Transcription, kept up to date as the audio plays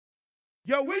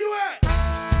Yo, where you at?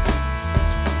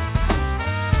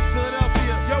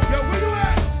 Philadelphia. Yo, where you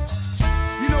at?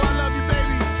 You know I love you,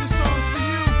 baby. This song's for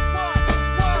you.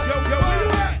 Yo, where you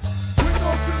at? Where's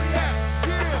North Philly at?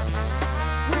 Yeah.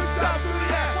 Where's South Philly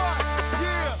at?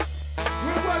 Yeah.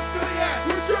 Where West Philly at?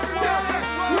 Where Germantown at?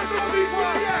 Where North East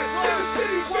Philly at? Center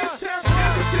City, Finnstown,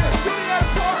 Camden, Philly at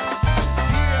Park.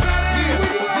 Yeah.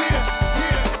 Where you at?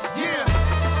 Yeah.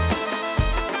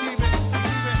 Keep it.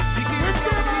 You keep it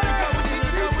going.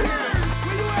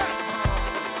 Where you at?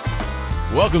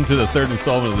 Welcome to the third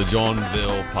installment of the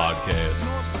Johnville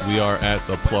podcast. We are at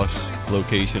the plush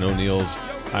location, O'Neill's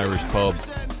Irish Pub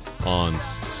on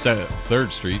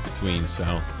 3rd Street between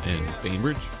South and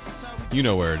Bainbridge. You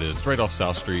know where it is. It's right off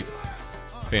South Street.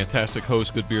 Fantastic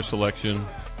host, good beer selection,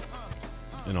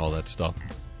 and all that stuff.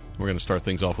 We're going to start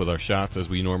things off with our shots as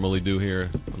we normally do here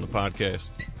on the podcast.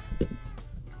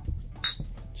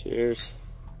 Cheers.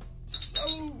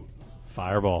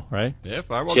 Fireball, right? Yeah,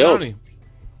 Fireball Chilled. County.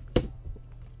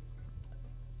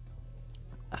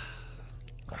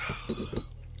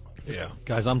 Yeah.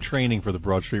 Guys, I'm training for the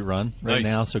Broad Street Run right Nice.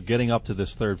 now, so getting up to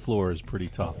this third floor is pretty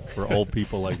tough for old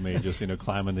people like me, just,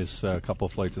 climbing this couple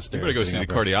of flights of You stairs. better go see the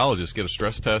getting up cardiologist, get a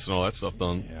stress test and all that stuff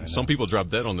done. Yeah, I know. Some people drop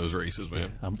dead on those races,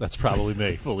 man. there. That's probably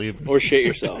me, believe me. Or shit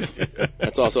yourself.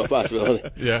 That's also a possibility.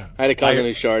 Yeah. I had a cousin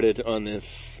who started on the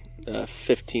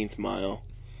 15th mile.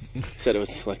 Said it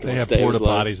was like the They worst have day of porta his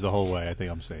life. potties the whole way. I think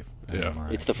I'm safe. I think Yeah. I'm all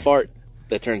right. It's the fart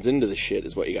that turns into the shit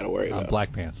is what you got to worry about.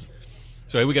 Black pants.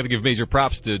 So we got to give major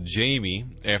props to Jamie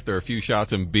after a few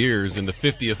shots and beers in the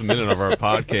 50th minute of our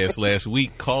podcast last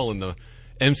week, calling the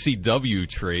MCW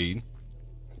trade.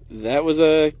 That was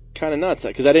kind of nuts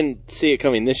because I didn't see it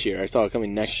coming this year. I saw it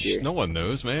coming next year. No one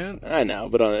knows, man. I know,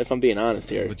 but if I'm being honest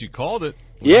here. But you called it.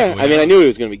 Yeah, I mean, I knew he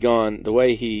was going to be gone. The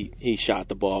way he shot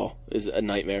the ball is a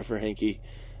nightmare for Henke.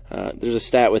 There's a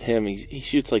stat with him. He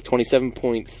shoots like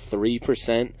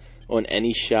 27.3% on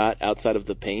any shot outside of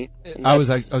the paint. And I was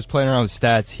that's- playing around with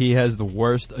stats. He has the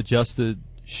worst adjusted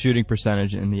shooting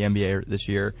percentage in the NBA this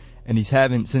year, and he's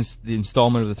having since the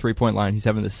installment of the 3-point line. He's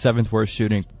having the 7th worst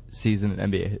shooting season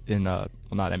in NBA not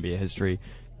NBA history,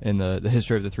 in the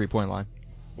history of the 3-point line.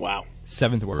 Wow.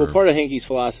 7th worst. Well, part of Henke's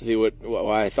philosophy,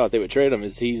 why I thought they would trade him,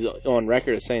 is he's on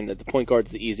record as saying that the point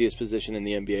guard's the easiest position in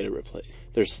the NBA to replace.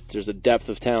 There's a depth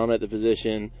of talent at the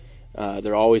position.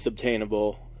 They're always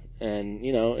obtainable. And,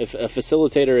 if a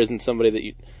facilitator isn't somebody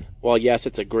that while yes,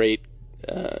 it's a great,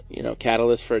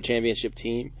 catalyst for a championship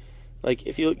team, like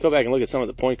if you go back and look at some of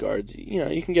the point guards,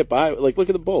 you can get by. Like look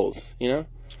at the Bulls, Yeah.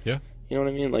 You know what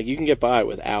I mean? Like you can get by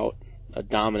without a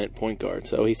dominant point guard.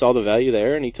 So he saw the value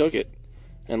there and he took it.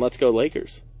 And let's go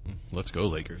Lakers. Let's go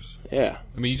Lakers. Yeah.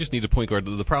 I mean, you just need a point guard.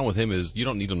 The problem with him is you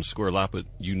don't need him to score a lot, but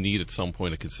you need at some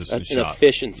point a consistent An shot.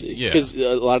 efficiency. Yeah. Because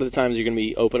a lot of the times you're going to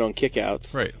be open on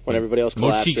kickouts Right. when everybody else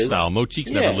collapses. Mo Cheek style. Mo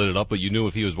Cheek's Yeah. never lit it up, but you knew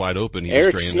if he was wide open, he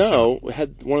Eric was draining the Snow shot.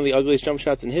 had one of the ugliest jump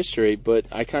shots in history, but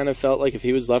I kind of felt like if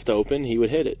he was left open, he would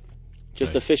hit it.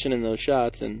 Just Right. efficient in those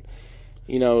shots, and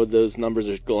those numbers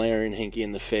are glaring Henke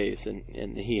in the face,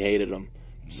 and he hated them.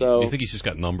 So, You think he's just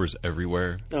got numbers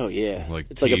everywhere? oh yeah, Like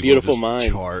it's like a table, beautiful just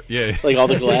mind. Chart. Yeah. Like all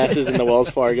the glasses in the Wells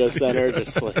Fargo Center,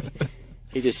 just like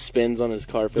he just spins on his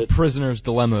The carpet. prisoner's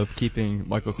dilemma of keeping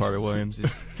Michael Carter Williams.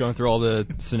 He's going through all the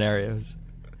scenarios.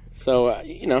 So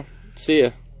see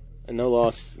ya, and no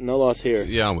loss here.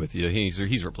 Yeah, I'm with you.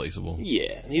 He's replaceable.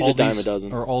 Yeah, he's a dime a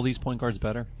dozen. Are all these point guards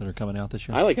better that are coming out this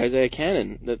year? I like Isaiah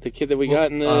Cannon, the kid that we Well,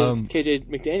 got in the KJ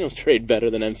McDaniels trade, better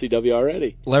than MCW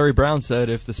already. Larry Brown said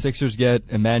if the Sixers get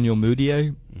Emmanuel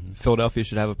Mudiay, Philadelphia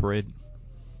should have a parade.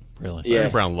 Really? Yeah.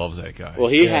 Larry Brown loves that guy. Well,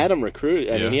 he Yeah. had him recruited.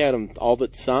 I Yeah. mean, he had him all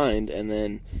but signed, and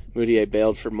then Moutier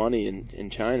bailed for money in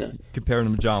China. Comparing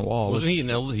him to John Wall. Wasn't he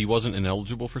he wasn't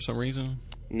ineligible for some reason?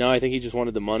 No, I think he just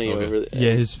wanted the money Okay. over.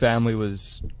 Yeah, his family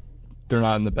they're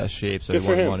not in the best shape, so Good he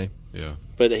for wanted him. money. Yeah.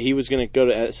 But he was going to go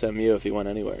to SMU if he went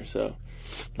anywhere. So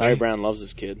Larry Brown loves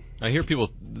this kid. I hear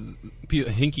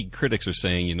Hinkie critics are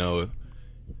saying,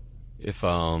 if the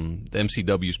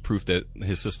MCW's proof that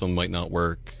his system might not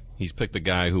work, he's picked a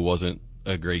guy who wasn't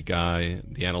a great guy.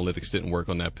 The analytics didn't work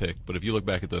on that pick. But if you look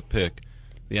back at the pick,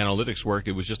 the analytics worked.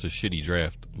 It was just a shitty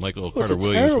draft. Michael Well, it's Carter a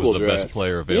Williams was terrible the best draft.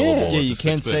 player available. Yeah. at Yeah, the you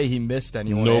can't 6th say pick. he missed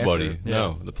anyone. Nobody. after. Yeah.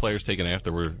 No, the players taken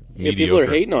after were Yeah, mediocre. people are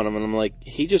hating on him, and I'm like,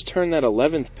 he just turned that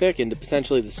 11th pick into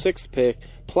potentially the 6th pick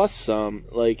plus some.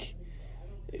 Like,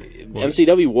 Well,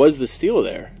 MCW was the steal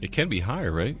there It can be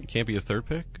higher, right? It can't be a third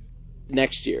pick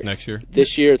next year. next year.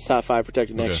 This year it's top 5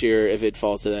 protected. Next Okay. year, if it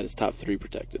falls to that, it's top 3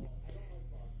 protected.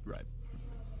 Right.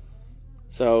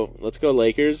 So let's go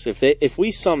Lakers. If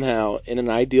we somehow, in an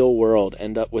ideal world,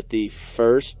 end up with the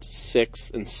 1st,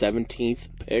 6th, and 17th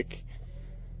pick,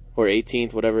 or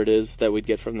 18th, whatever it is that we'd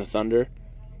get from the Thunder.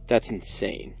 That's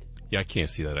insane. Yeah, I can't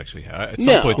see that actually. At No.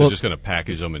 some point, they're Well- just going to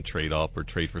package them and trade up or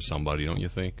trade for somebody, don't you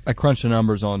think? I crunched the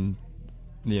numbers on,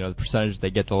 the percentage they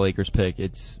get the Lakers pick.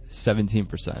 It's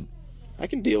 17%. I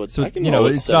can deal with. So, I can roll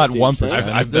with it's not 17%. 1%.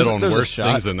 I've bet on There's a worse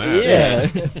shot. things than that.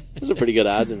 Yeah. Those are pretty good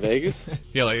odds in Vegas.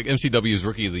 Yeah, like MCW is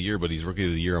Rookie of the Year, but he's Rookie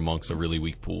of the Year amongst a really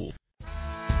weak pool.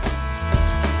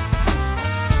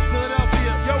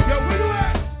 Philadelphia. Yo, where you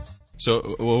at?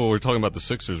 So, when we're talking about the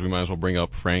Sixers, we might as well bring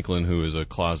up Franklin, who is a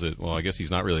closet, well, I guess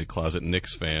he's not really a closet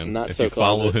Knicks fan. Not if so you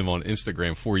follow closet. him on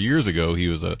Instagram, 4 years ago, he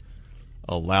was a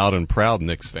loud and proud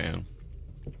Knicks fan.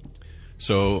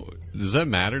 So, does that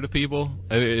matter to people?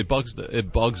 It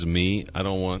bugs me. I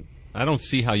don't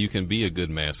see how you can be a good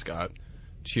mascot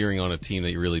cheering on a team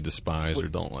that you really despise or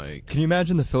don't like. Can you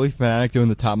imagine the Philly fanatic doing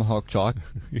the tomahawk chalk?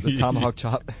 The tomahawk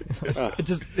chop? It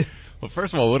just... Well,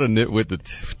 first of all, what a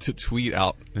nitwit to tweet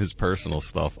out his personal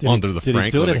stuff Did under he, the did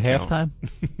Franklin he do it at account.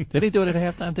 halftime? Did he do it at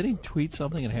halftime? Did he tweet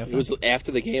something at halftime? It was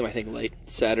after the game, I think, late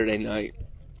Saturday night.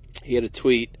 He had a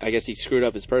tweet. I guess he screwed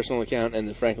up his personal account and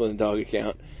the Franklin Dog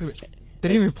account. They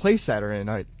didn't even play Saturday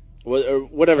night. Or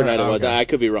whatever night it was. okay. I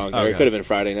could be wrong there. It Okay. could have been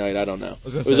Friday night. I don't know. I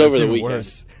was gonna It was say, over that's the even weekend.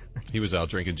 worse. He was out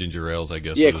drinking ginger ales, I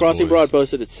guess. Yeah, with his Crossing boys. Broad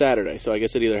posted it Saturday, so I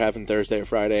guess it either happened Thursday or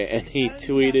Friday, and he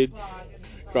tweeted,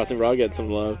 Crossing Broad getting some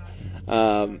love,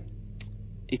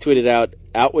 he tweeted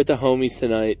out with the homies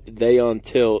tonight, they on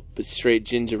tilt, but straight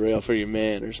ginger ale for your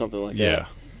man, or something like Yeah. that.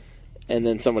 And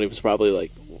then somebody was probably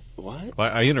like, what? Well,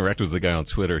 I interact with the guy on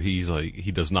Twitter. He's like,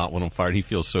 he does not want him fired. He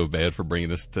feels so bad for bringing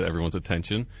this to everyone's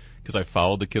attention because I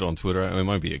followed the kid on Twitter. I mean, it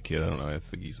might be a kid. I don't know. I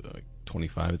think he's like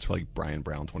 25. It's probably Brian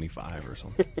Brown 25 or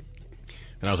something.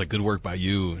 And I was like, good work by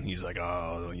you. And he's like,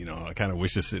 oh, I kind of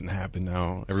wish this didn't happen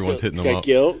now. Everyone's hitting him Got up.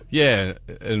 guilt? Yeah,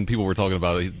 and people were talking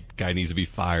about it. The guy needs to be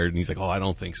fired. And he's like, oh, I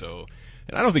don't think so.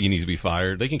 And I don't think he needs to be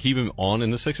fired. They can keep him on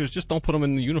in the Sixers. Just don't put him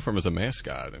in the uniform as a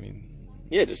mascot. I mean,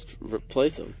 Yeah, just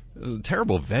replace him.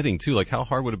 terrible vetting, too. Like, how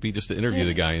hard would it be just to interview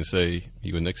the guy and say, are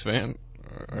you a Knicks fan?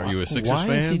 Or are you a Sixers Why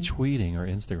fan? is he tweeting or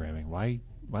Instagramming? Why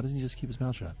doesn't he just keep his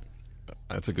mouth shut?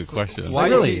 That's a good question. Why,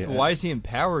 Really? why is he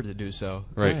empowered to do so?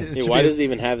 Right. Right. Yeah, why does he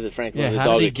even have the Franklin the how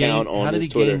Dog did he account gain, on how did his he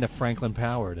Twitter? gain the Franklin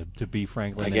power to be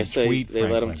Franklin I and guess they tweet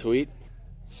Franklin? let him tweet.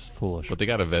 It's foolish. But they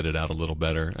got to vet it out a little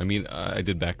better. I mean, I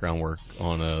did background work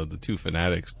on the two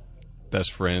Fanatics,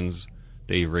 best friends,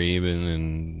 Dave Rabin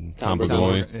and Tom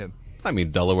Burgoyne. Yeah. I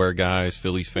mean, Delaware guys,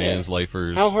 Phillies fans,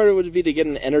 lifers. How hard would it be to get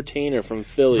an entertainer from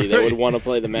Philly that would want to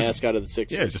play the mascot of the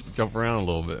Sixers? Yeah, just jump around a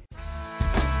little bit.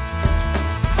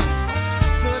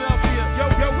 Philadelphia.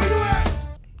 Yo, where you at?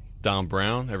 Don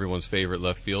Brown, everyone's favorite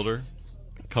left fielder,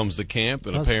 comes to camp,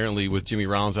 and Does- apparently with Jimmy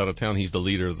Rollins out of town, he's the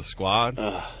leader of the squad.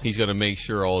 Ugh. He's going to make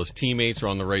sure all his teammates are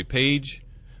on the right page.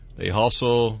 They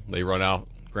hustle. They run out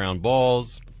ground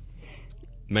balls.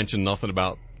 Mention nothing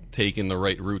about taking the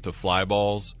right route to fly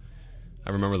balls.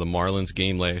 I remember the Marlins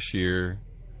game last year.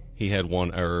 He had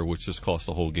one error, which just cost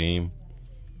the whole game.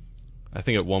 I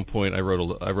think at one point I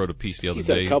wrote a piece the other He's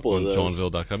had a day couple on of those.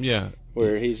 johnville.com. Yeah,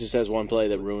 Where he just has one play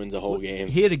that ruins a whole game.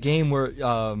 He had a game where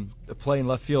a play in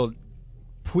left field,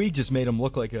 Puig just made him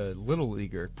look like a little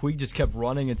leaguer. Puig just kept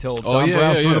running until Don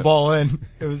Brown threw the ball in.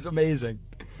 It was amazing.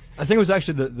 I think it was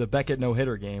actually the Beckett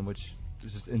no-hitter game, which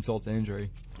was just insult to injury.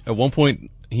 At one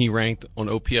point, he ranked on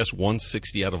OPS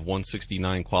 160 out of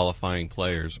 169 qualifying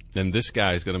players, and this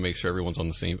guy is going to make sure everyone's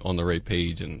on the right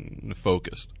page and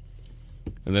focused.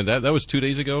 And then that was 2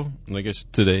 days ago, and I guess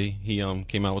today he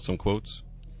came out with some quotes.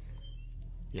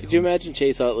 Could you imagine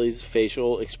Chase Utley's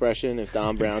facial expression if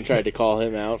Don Brown tried to call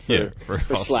him out for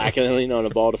hustling. slacking on a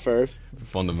ball to first?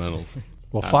 Fundamentals.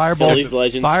 Well, Fireball, Phillies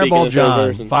legend, speaking of third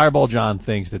person. Fireball John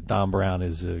thinks that Don Brown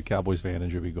is a Cowboys fan and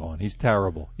should be gone. He's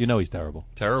terrible. You know he's terrible.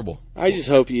 Terrible. I just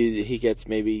hope he gets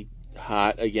maybe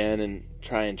hot again and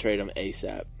try and trade him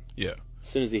ASAP. Yeah. As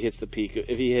soon as he hits the peak.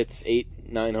 If he hits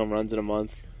 8-9 home runs in a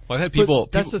month. Well, I had people.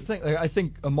 But that's the thing. Like, I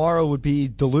think Amaro would be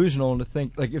delusional to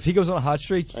think, like, if he goes on a hot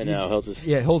streak, I know, he'll just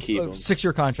he'll keep him.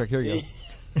 6-year contract. Here you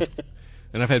go.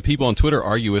 And I've had people on Twitter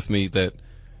argue with me that,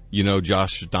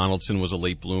 Josh Donaldson was a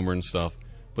late bloomer and stuff.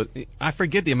 But I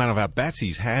forget the amount of at-bats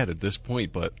he's had at this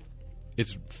point, but it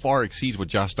far exceeds what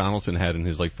Josh Donaldson had in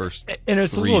his first And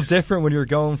it's a little different when you're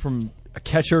going from a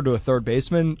catcher to a third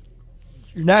baseman.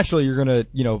 Naturally, you're going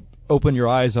to, open your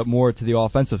eyes up more to the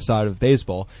offensive side of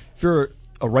baseball. If you're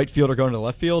a right fielder going to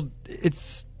left field,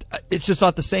 it's just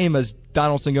not the same as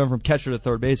Donaldson going from catcher to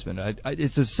third baseman.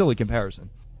 It's a silly comparison.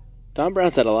 Don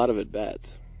Brown's had a lot of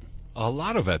at-bats. A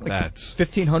lot of at-bats.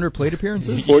 1,500 plate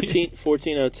appearances?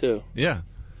 1402. Yeah.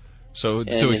 So And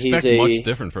expect he's much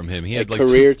different from him. He had like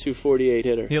career 248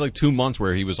 hitter. He had like 2 months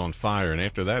where he was on fire, and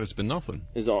after that, it's been nothing.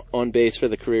 His on base for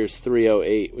the career is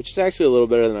 308, which is actually a little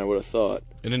better than I would have thought.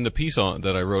 And in the piece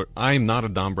that I wrote, I'm not a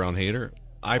Dom Brown hater.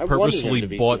 I wanted purposely him to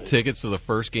be bought good. tickets to the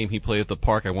first game he played at the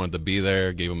park. I wanted to be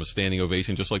there, gave him a standing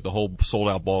ovation, just like the whole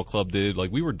sold-out ball club did.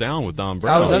 Like, we were down with Dom I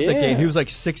Brown. was at the yeah. game. He was like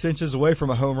 6 inches away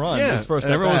from a home run. Yeah, his first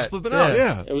and everyone was at-bat. flipping out,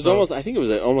 yeah. It was So- almost, I think it was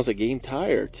almost a game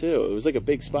tire, too. It was like a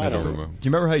big spot. I don't on it. remember. Do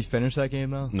you remember how he finished that game,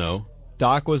 though? No.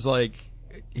 Doc was like,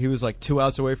 he was like 2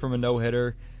 outs away from a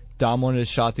no-hitter. Dom wanted his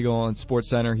shot to go on Sports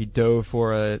Center. He dove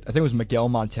for I think it was Miguel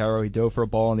Montero. He dove for a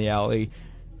ball in the alley.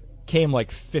 Came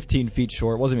like 15 feet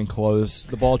short. Wasn't even close.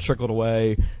 The ball trickled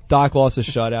away. Doc lost his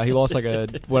shutout. He lost like a,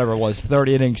 whatever it was,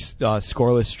 30-inning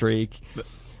scoreless streak.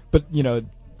 But, you know,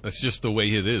 That's just the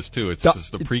way it is, too. It's Do-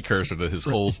 just a precursor to his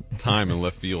whole time in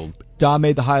left field. Dom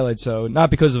made the highlight, so not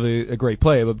because of a great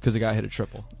play, but because the guy hit a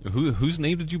triple. Whose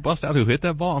name did you bust out who hit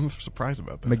that ball? I'm surprised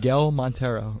about that. Miguel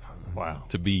Montero. Wow.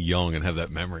 To be young and have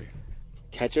that memory.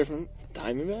 Catcher from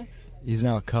Diamondbacks? He's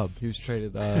now a Cub. He was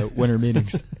traded winter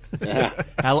meetings.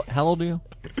 How old are you?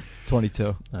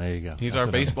 22. There you go. He's That's our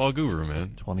what I- baseball guru,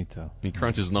 man. 22. He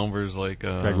crunches numbers like...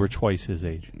 Greg, we're twice his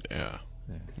age. Yeah.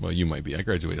 Yeah. Well, you might be. I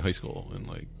graduated high school in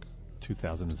like...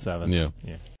 2007. Yeah.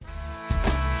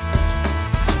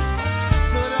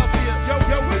 Philadelphia.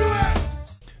 Yo, where you at?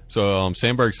 So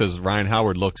Sandberg says Ryan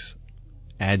Howard looks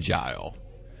agile.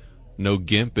 No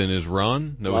gimp in his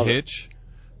run, no Love it. hitch.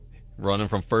 Running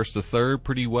from first to third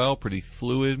pretty well, pretty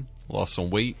fluid. Lost some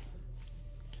weight.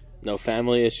 No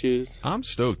family issues. I'm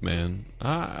stoked, man.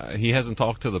 He hasn't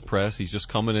talked to the press. He's just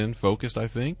coming in focused, I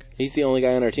think. He's the only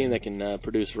guy on our team that can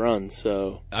produce runs,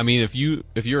 so I mean, if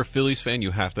you're a Phillies fan, you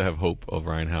have to have hope of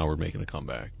Ryan Howard making a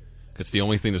comeback. It's the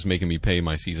only thing that's making me pay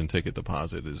my season ticket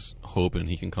deposit is hoping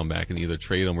he can come back and either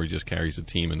trade him or he just carries the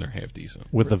team and they're half decent.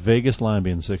 With the Vegas line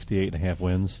being 68.5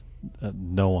 wins,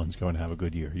 no one's going to have a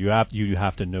good year. You have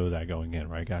to know that going in,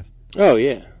 right, guys? oh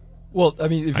yeah. Well, I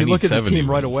mean, if I you need look at the 70 team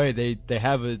right wins. away, they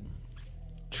have a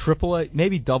AAA,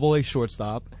 maybe AA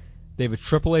shortstop. They have a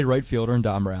AAA right fielder in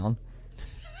Dom Brown.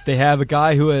 They have a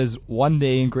guy who has 1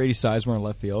 day in Grady Sizemore in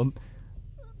left field.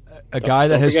 A guy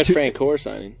that Don't has forget two. Frank Core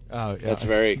signing. Oh, yeah. That's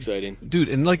very exciting. Dude,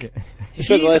 and like He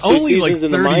spent the he's last 2 only like seasons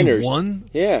in the minors. 31.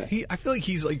 Yeah. I feel like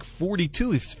he's like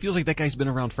 42. It feels like that guy's been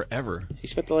around forever. He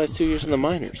spent the last 2 years in the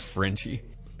minors. Frenchie.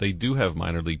 They do have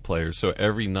minor league players, so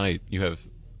every night you have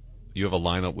a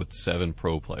lineup with 7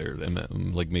 pro players,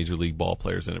 and like major league ball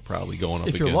players in it, probably going up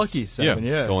If against. you're lucky, 7,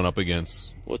 yeah. going up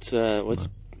against. What's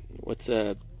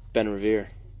Ben Revere?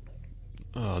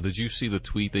 Did you see the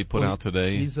tweet they put out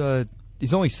today?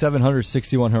 He's only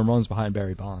 761 home runs behind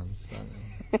Barry Bonds.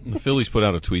 The Phillies put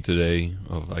out a tweet today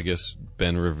of, I guess,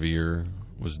 Ben Revere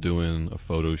was doing a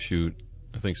photo shoot.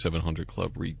 I think 700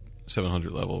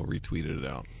 level retweeted it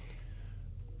out.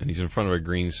 And he's in front of a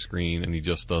green screen, and he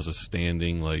just does a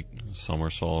standing, like,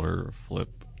 somersault or flip.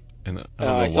 And I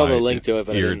don't know I saw why the link to it,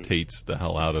 but I didn't. irritates the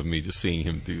hell out of me just seeing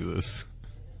him do this.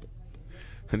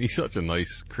 And he's such a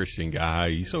nice Christian guy.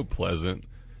 He's so pleasant.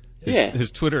 His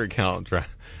Twitter account...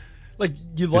 Like,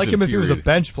 you'd like him if he was a infuriating.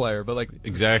 bench player, but, like,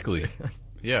 Exactly.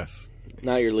 Yes.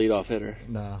 Not your leadoff hitter.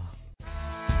 no.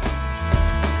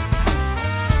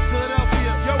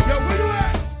 Philadelphia. Yo, where you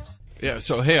at? Yeah,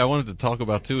 so hey, I wanted to talk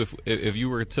about too if you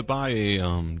were to buy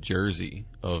a jersey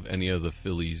of any of the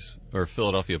Phillies or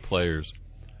Philadelphia players,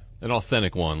 an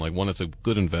authentic one, like one that's a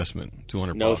good investment,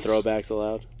 $200. No throwbacks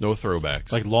allowed. No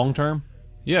throwbacks. Like long term?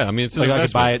 Yeah, I mean it's an Like I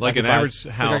could buy investment. it. Like I an could buy it- average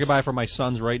like house. I could buy it for my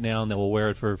sons right now, and they will wear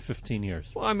it for 15 years.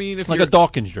 Well, I mean, if Like you're, a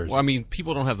Dawkins jersey. Well, I mean,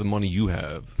 people don't have the money you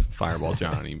have, Fireball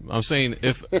Johnny. I'm saying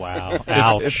if Wow.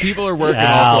 Ouch. if people are working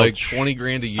off like Ouch.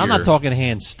 $20,000 a year, I'm not talking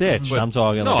hand stitched. But- I'm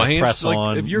talking no, like a hand- press like,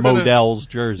 on if you're gonna- Modell's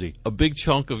jersey. a big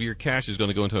chunk of your cash is going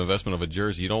to go into investment of a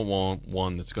jersey. You don't want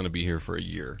one that's going to be here for a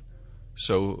year.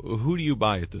 So who do you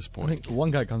buy at this I point? think one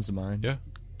guy comes to mind. Yeah.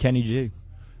 Kenny G.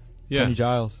 Yeah. Kenny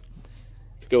Giles.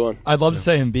 It's a good one. I'd love to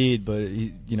say Embiid, but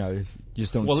you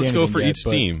just don't Well, see let's go anything for yet, each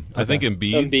but- team. I think Okay.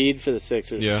 Embiid. Embiid for the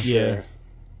Sixers. Yeah. For sure. Yeah.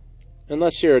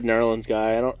 Unless you're a Nerlens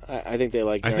guy, I think they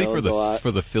like I Nerlens think a lot. for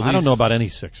the Phillies. I don't know about any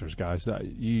Sixers, guys.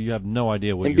 You have no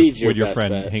idea what Embiid's your your friend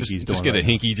best bet. Hinky's doing. just get right a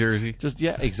Hinky jersey. now. Just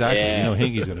exactly. Yeah. You know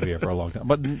Hinky's going to be here for a long time.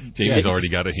 But Jamie's already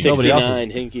got a Hinky. Nobody else is-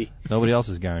 69, Hinkie. nobody else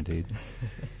is guaranteed.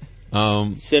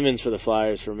 Simmons for the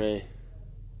Flyers for me.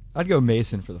 I'd go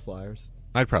Mason for the Flyers.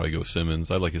 I'd probably go Simmons.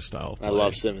 I like his style. Of I play.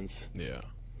 love Simmons. Yeah.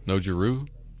 No Giroux.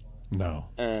 No.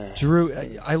 Drew,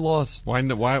 I lost. Why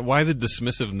the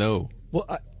dismissive no?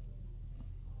 Well,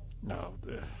 No.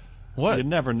 What?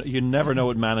 You never know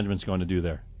what management's going to do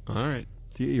there. All right.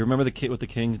 Do you remember what the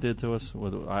Kings did to us?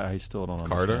 I still don't understand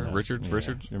Carter, that.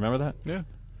 Richards. You remember that? Yeah.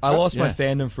 I lost my Yeah.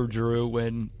 fandom for Drew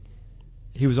when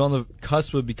he was on the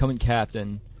cusp of becoming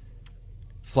captain.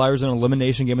 Flyers in an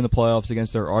elimination game in the playoffs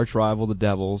against their arch rival, the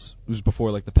Devils. It was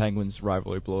before the Penguins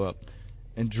rivalry blew up,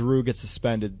 and Drew gets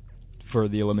suspended for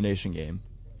the elimination game,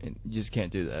 and you just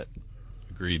can't do that.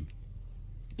 Agreed.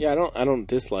 Yeah, I don't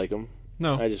dislike him.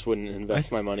 No. I just wouldn't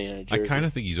invest my money in a I jersey. kind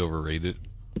of think he's overrated.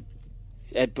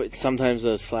 But sometimes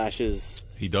those flashes.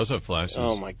 He does have flashes.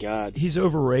 Oh my God. He's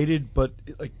overrated, but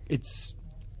it's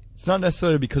not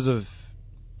necessarily because of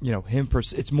him.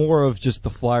 It's more of just the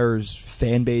Flyers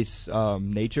fan base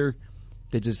nature.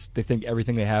 They think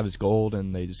everything they have is gold,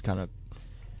 and they just kind of.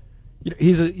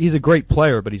 He's a great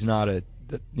player, but he's not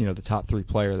the top 3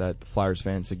 player that the Flyers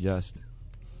fans suggest.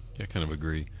 Yeah, I kind of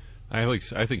agree. I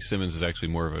think Simmons is actually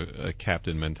more of a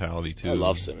captain mentality too. I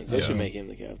love Simmons. They Yeah. should make him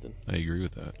the captain. I agree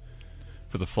with that.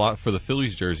 For the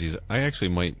Phillies jerseys, I actually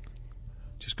might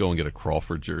just go and get a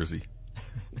Crawford jersey.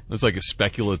 It's like a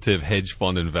speculative hedge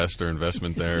fund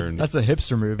investment there. And That's a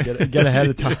hipster move. Get ahead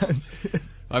of times.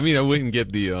 I mean, I wouldn't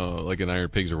get the like an Iron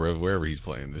Pigs or wherever he's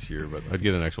playing this year, but I'd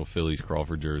get an actual Phillies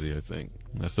Crawford jersey. I think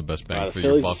that's the best bang The for your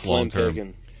Phillies buck is long slim term.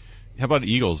 picking. How about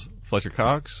Eagles? Fletcher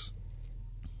Cox?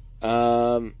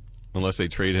 Unless they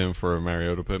trade him for a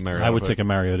Mariota pick. I would take a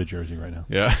Mariota jersey right now.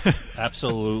 Yeah.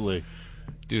 Absolutely.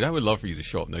 Dude, I would love for you to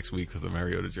show up next week with a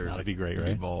Mariota jersey. That'd be great, It'd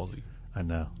right? be ballsy. I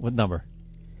know. What number?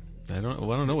 I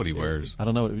don't know what he wears. I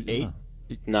don't know. 8?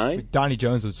 9? Donnie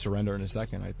Jones would surrender in a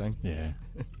second, I think. Yeah.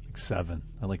 7.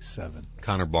 I like 7.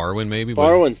 Connor Barwin, maybe.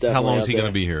 Barwin's But how definitely long out is he there.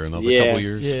 going to be here? Another Yeah. couple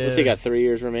years? Yeah. What's he got? 3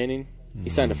 years remaining. He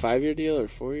signed a 5-year deal or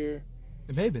 4-year.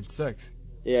 It may have been 6.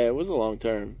 Yeah, it was a long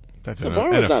term. That's So an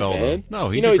Barwin's NFL, not bad. though. No,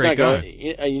 he's you know a great guy.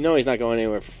 He's not going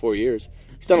anywhere for 4 years.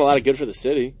 He's done a lot of good for the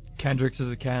city. Kendricks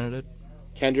is a candidate.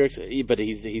 Kendricks, but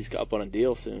he's up on a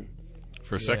deal soon.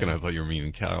 For a second, I thought you were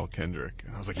meaning Kyle Kendrick.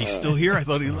 I was like, he's still here? I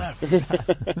thought he left.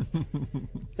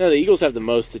 No, the Eagles have the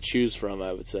most to choose from,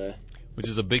 I would say. Which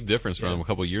is a big difference from a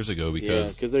couple years ago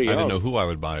because 'cause they're I didn't young. know who I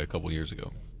would buy a couple years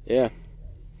ago. Yeah.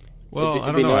 Well, It'd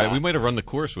I be don't know. nice. We might have run the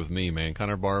course with me, man.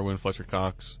 Connor Barwin, Fletcher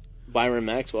Cox. Byron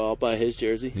Maxwell, I'll buy his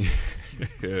jersey.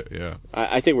 Yeah.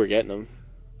 I think we're getting him.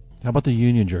 How about the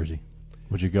Union jersey?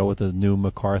 Would you go with the new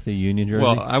McCarthy Union jersey?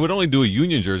 Well, I would only do a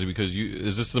Union jersey because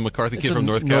is this the McCarthy It's kid a from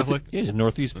North Catholic? Yeah, he's a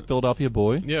Northeast Philadelphia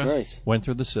boy. Yeah. Nice. Went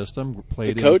through the system.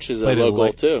 Played. The coach is a played at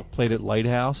local, too. Played at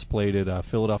Lighthouse. Played at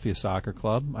Philadelphia Soccer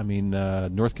Club. I mean,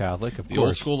 North Catholic, of The course.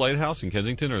 old school lighthouse in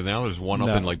Kensington, or now there's one No.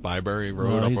 up in like Byberry Road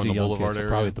No, up he's on a the young Boulevard kid, so area?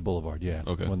 probably at the Boulevard, yeah.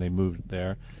 Okay. When they moved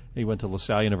there. He went to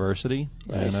LaSalle University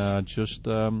Nice. and just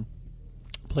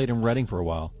played in Reading for a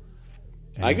while.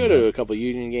 I And, go to a couple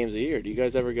Union games a year. Do you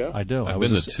guys ever go? I do. I've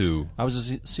been to 2. I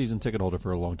was a season ticket holder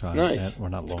for a long time. Nice. Well,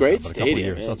 not It's long a great time, but a couple stadium,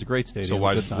 years. man. So it's a great stadium.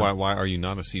 So Good time. why are you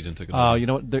not a season ticket? You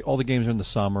know what? All the games are in the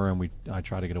summer, and I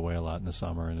try to get away a lot in the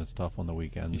summer, and it's tough on the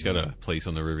weekends. He's got a place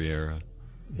on the Riviera.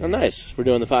 Oh, nice. We're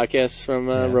doing the podcast from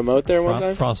remote there one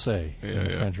time. Francais,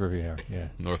 Yeah. French Riviera. Yeah,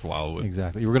 North Wildwood.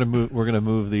 exactly. We're gonna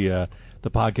move the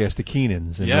podcast to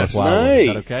Keenan's in Yes. North Wildwood. Is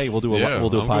that Nice. okay? We'll do a Yeah, we'll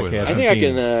do a I'm good with podcast. that. I from think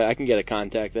Keenan's. I can get a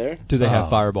contact there. Do they have Oh.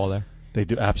 Fireball there? They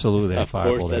do absolutely. They have Of course,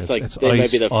 Fireball there. that's like- it's they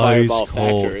might be the Fireball ice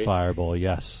cold factory. Fireball.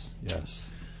 Yes.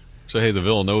 So hey, the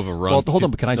Villanova run. Well, hold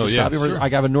on. But can I just stop you? Sure. I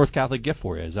got a North Catholic gift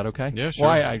for you. Is that okay? Yeah, sure.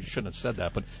 Well, I shouldn't have said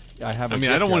that, but I have. I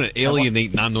mean, I don't want to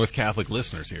alienate non-North Catholic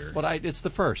listeners here. But it's the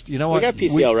first. You know We what? got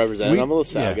PCL represented. I'm a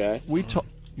LaSalle guy.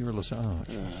 You're a LaSalle.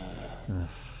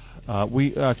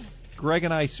 Greg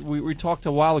and I, we talked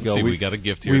a while ago. See, we got a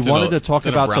gift here. We It's in wanted a- to talk it's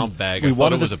in a about brown some. bag. We I thought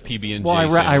wanted it was to, a PB&J Well, I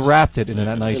sandwich. wrapped it in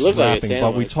a nice It looked like a wrapping, but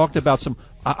we sandwich. talked about some.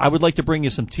 I would like to bring you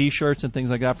some T-shirts and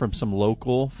things like that from some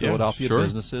local Philadelphia sure.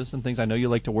 businesses and things. I know you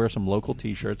like to wear some local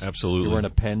T-shirts. Absolutely. You're wearing a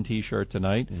Penn T-shirt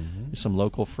tonight. Some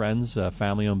local friends,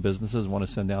 family-owned businesses want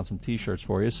to send down some T-shirts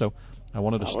for you. So I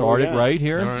wanted to Oh, start it yeah. right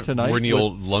here All right. tonight. We're in the with-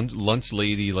 old lunch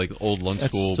lady, like old lunch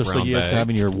That's school just brown like you have to bag. have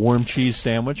in your warm cheese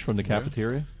sandwich from the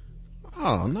cafeteria.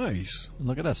 Oh, nice. And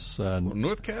look at us.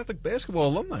 North Catholic basketball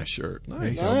alumni shirt.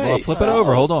 Nice. Nice. Well, flip it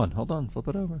over. Hold on. Flip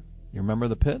it over. You remember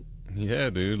the pit? Yeah,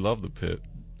 dude. Love the pit.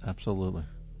 Absolutely.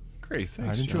 Great.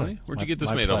 Thanks, I'd enjoy Johnny. it. Where'd you My- get this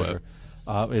my made up pleasure.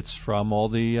 at? It's from all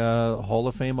the Hall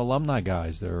of Fame alumni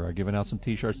guys. They're giving out some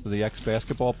T-shirts to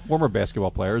the former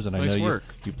basketball players, and I Nice know work.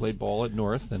 you played ball at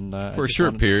North and I For a just short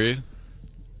wanted- period.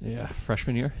 Yeah,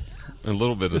 freshman year. A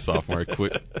little bit of sophomore. I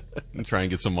quit and try and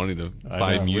get some money to I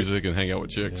buy know. music and hang out with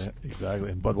chicks. Yeah,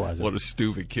 exactly. And Budweiser. What a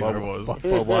stupid kid I was.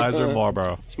 Budweiser,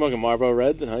 Marlboro. Smoking Marlboro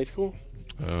Reds in high school?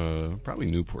 Probably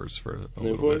Newports for a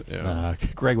little Newports? bit. Yeah.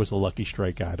 Greg was the lucky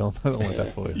strike guy. I don't want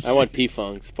that for you. I want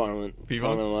P-Funks, Parliament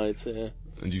P-Funk? Lights, yeah.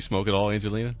 Did you smoke it all,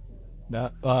 Angelina?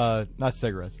 No, not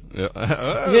cigarettes. Yeah.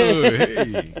 Oh,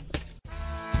 hey.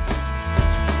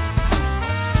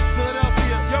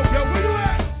 Philadelphia. Yo, where you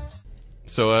at?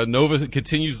 So Nova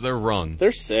continues their run.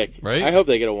 They're sick. Right? I hope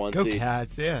they get a 1 Go seed.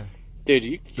 Cats, yeah.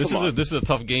 Dude, This is a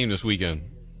tough game this weekend.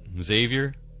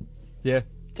 Xavier Yeah.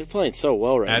 they're playing so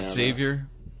well right now. at Xavier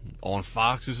on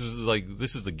Fox. This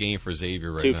is the game for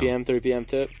Xavier right 2 now. 2 p.m., 3 p.m.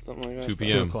 tip, something like that. 2 2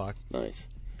 p.m. o'clock. Nice.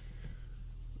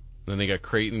 Then they got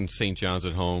Creighton, St. John's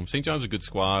at home. St. John's a good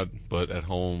squad, but at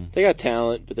home, They got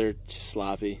talent, but they're just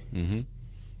sloppy.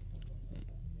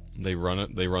 they run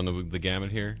it. They run the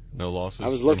gamut here. No losses. I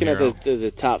was from looking at here out.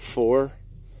 the top 4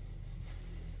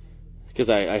 because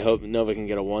I hope Nova can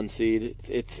get a 1 seed.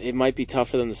 It might be tough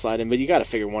for them to slide in, but you got to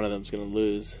figure one of them's going to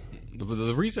lose.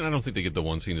 The reason I don't think they get the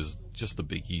 1 seed is just the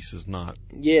Big East is not.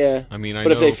 Yeah, I mean, I but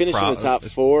know if they finish in the top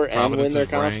 4 and Providence win their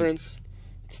is ranked. conference,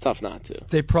 it's tough not to.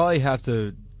 They probably have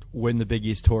to win the Big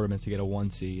East tournament to get a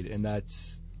 1 seed, and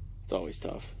that's, It's always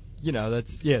tough.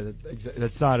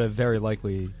 that's not a very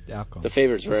likely outcome. The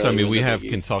favorites rarely So I mean, win we the have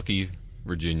Big East. Kentucky,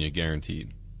 Virginia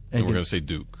guaranteed, and we're Gon- going to say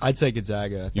Duke. I'd say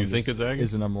Gonzaga. You think Gonzaga?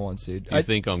 is the number 1 seed? Do you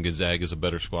think Gonzaga is a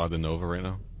better squad than Nova right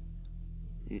now?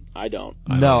 I don't.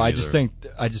 I No, don't I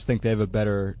just think they have a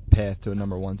better path to a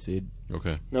number 1 seed.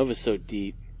 Okay. Nova's so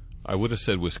deep. I would have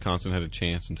said Wisconsin had a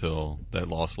chance until that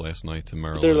loss last night to But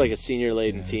Maryland. they're like a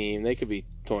senior-laden Yeah. team. They could be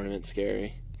tournament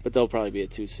scary, but they'll probably be a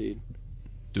 2 seed.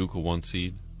 Duke a 1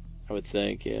 seed. I would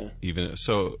think. Yeah. Even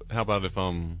so, how about if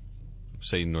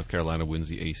say North Carolina wins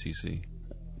the ACC?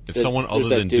 If There- someone there's other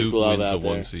that than Duke Duke love wins the out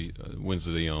 1 there. seed, wins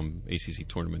the ACC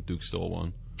tournament, Duke still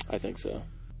won. I think so.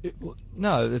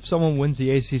 No, if someone wins the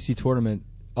ACC tournament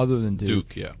other than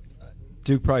Duke, yeah.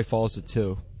 Duke probably falls to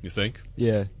 2. You think?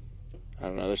 Yeah. I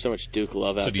don't know. There's so much Duke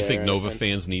love out there. So do you think Nova And-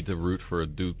 fans need to root for a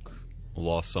Duke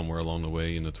loss somewhere along the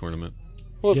way in the tournament?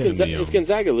 Well, if, Yeah, the, if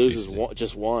Gonzaga loses ACC.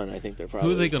 just one, I think they're probably.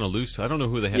 Who are they going to lose to? I don't know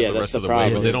who they have Yeah, the that's rest the of the problem.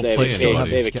 way, but they is don't they play have a cake-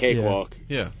 anybody. They have a cakewalk.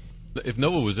 Yeah. If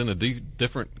Nova was in a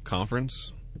different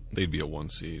conference, they'd be a 1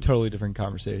 seed. Totally different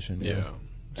conversation. Yeah.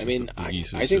 I mean, Just the I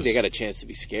East is think they just- got a chance to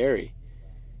be scary.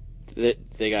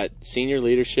 They got senior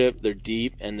leadership. They're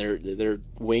deep, and their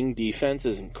wing defense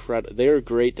is incredible. They're a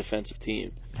great defensive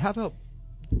team. How about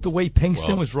the way Pinkston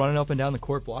Well- was running up and down the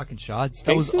court blocking shots?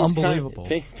 That was Pinkston's unbelievable.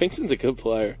 Pinkston's a good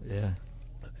player. Yeah.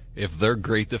 If they're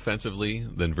great defensively,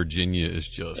 then Virginia is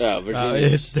just Oh,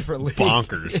 Virginia's, It's different league.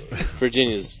 bonkers.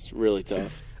 Virginia's really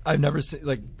tough. I've never seen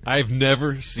I've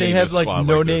never seen they have a squad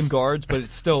no like name this. guards, but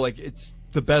it's still it's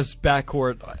the best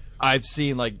backcourt I've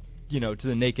seen to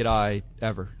the naked eye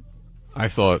ever. I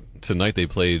thought tonight they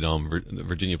played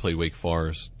Virginia played Wake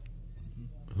Forest,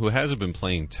 who hasn't been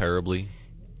playing terribly.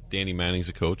 Danny Manning's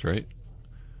the coach, right?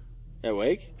 At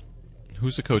Wake,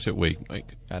 Who's the coach at Wake,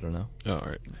 Mike? I don't know. Oh, all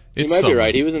right. he It's might be something.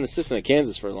 right. He was an assistant at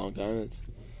Kansas for a long time.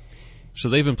 So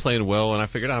they've been playing well, and I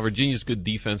figured out Virginia's good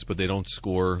defense, but they don't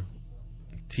score.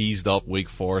 Teased up Wake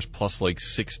Forest plus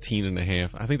 16.5.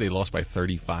 I think they lost by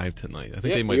 35 tonight. I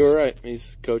think they might. You were right.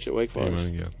 He's coach at Wake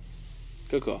Forest. Yeah.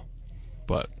 Good call.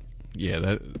 But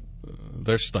yeah,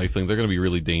 they're stifling. They're going to be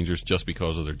really dangerous just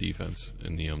because of their defense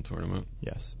in the tournament.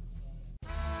 Yes.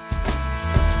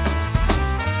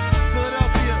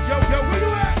 Philadelphia. Yo, where you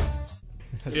at?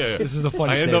 Yeah, This is a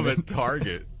funny I end up statement. at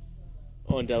Target.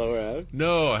 On Delaware Ave.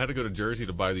 No, I had to go to Jersey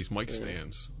to buy these mic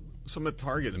stands. So I'm at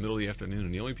Target in the middle of the afternoon,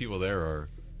 and the only people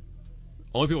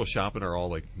shopping are all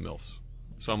MILFs.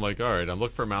 So I'm like, all right, I'm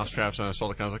looking for mousetraps, and I saw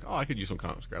the condoms. Like, oh, I could use some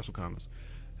condoms, grab some condoms.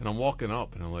 And I'm walking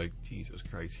up, and I'm like, Jesus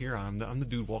Christ, here I'm the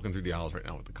dude walking through the aisles right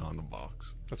now with the condom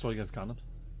box. That's why you got condoms.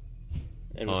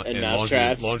 And And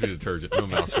mousetraps. laundry detergent, no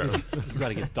mousetraps. You got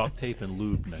to get duct tape and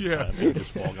lube next Yeah. time. You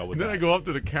just walk out with And then that. I go up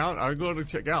to the count. I go to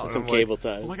check out. With and some I'm cable like,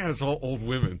 ties. oh my God, it's all old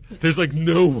women. There's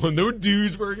no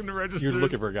dudes working the register. You're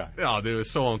looking for a guy. Oh, dude, it was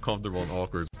so uncomfortable and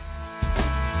awkward.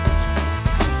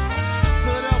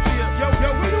 Philadelphia. Yo,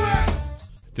 where you at?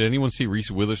 Did anyone see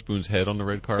Reese Witherspoon's head on the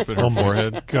red carpet? Her Oh my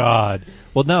forehead? God.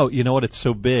 Well, no. You know what? It's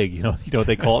so big. You know what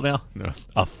they call it now? No.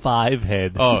 A 5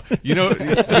 head. Oh, dude, I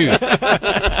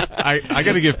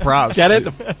got to give props. Get it?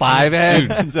 The 5 head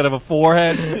Dude. instead of a 4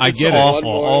 head. I It's get it. awful. One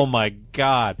more. Oh my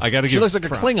God. I got to She give. looks like a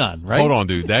props. Klingon, right? Hold on,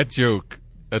 dude. That joke.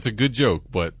 That's a good joke,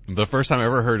 but the first time I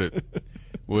ever heard it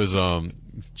was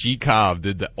G Cobb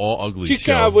did the All Ugly show.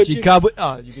 G-Cobb, would you? G-Cobb,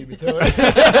 you beat me to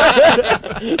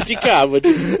it. G-Cobb, would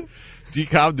you? G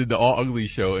Cobb did the All Ugly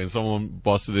show, and someone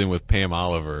busted in with Pam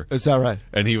Oliver, Is that right?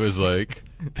 and he was like,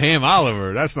 "Pam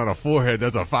Oliver, that's not a 4 head,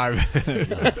 that's a 5 head."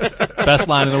 Best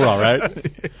line in the world,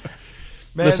 right?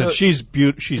 Man, Listen, look- she's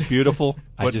beautiful.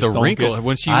 I But just the don't wrinkle get-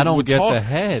 when she I don't would get talk, the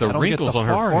head. the I don't get wrinkles the on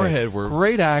her forehead were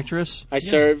great actress. I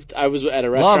was at a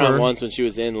restaurant Love her. once when she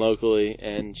was in locally,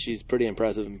 and she's pretty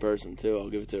impressive in person too. I'll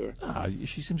give it to her. Ah,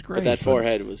 she seems great. But that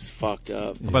forehead was fucked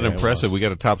up. How about Yeah, it impressive? was. We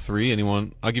got a top 3.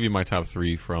 Anyone? I'll give you my top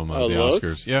 3 from the looks?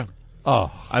 Oscars. Yeah.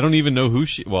 Oh, I don't even know who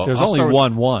she. Well, there's I'll only start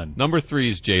with- one. Number 3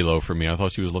 is J-Lo for me. I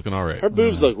thought she was looking all right. Her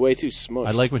boobs look way too smushed.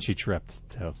 I like when she tripped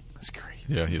too. That's great.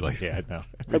 Yeah, he like. Yeah, I know.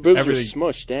 her boobs Everything- were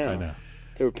smushed down. I know.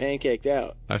 They were pancaked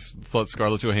out. Thought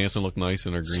Scarlett Johansson looked nice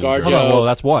in her green. Scar- dress. Hold on, Joe- well,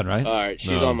 that's one, right? All right,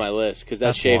 she's No. on my list because that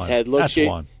That's shaved one. head look. That's she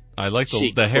one. I like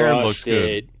she the hair crushed looks good.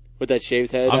 it with that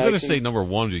shaved head. I'm going to action. say number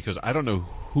 1 because I don't know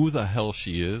who the hell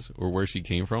she is or where she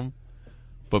came from,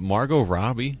 but Margot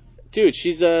Robbie. dude,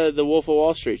 she's the Wolf of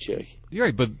Wall Street chick. You're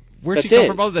right, but where'd That's she come it.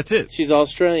 from? Oh, that's it. She's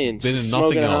Australian. Been She's in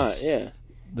nothing smoking else. hot. Yeah.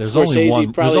 There's Scorsese only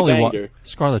one. probably There's only banged one. her.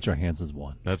 Scarlett Johansson's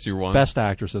one. That's your one. Best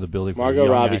actress of the building. For Margot a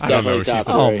young Robbie's actress. I don't know. definitely She's top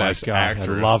the Oh three. my best God, I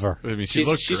actress. love her. I mean, she She's-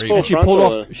 looked she's great. full And she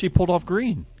frontal. pulled off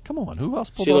Green. Come on, who else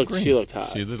pulled She off looked Green? she looked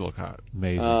hot. She did look hot.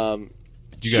 Amazing.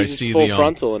 Did you guys she's see full the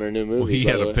frontal in her new movie? Well, he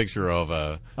by had the a way. picture of.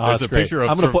 Oh, There's that's a great. picture of.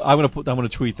 I'm gonna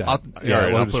tweet that. I'll put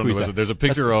him tweet in. that. There's a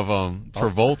picture of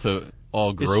Travolta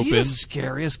all Is groping. he the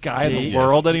scariest guy in the Yes.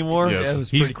 world anymore? Yes. Yeah, it was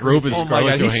He's pretty groping Oh my Scarlett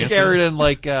God, he's Johansson. scarier than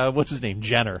like what's his name,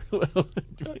 Jenner.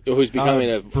 Who's becoming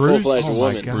a Bruce? full-fledged Oh my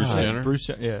woman. God. Bruce Jenner. Bruce,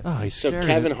 yeah. Oh, he's So scary.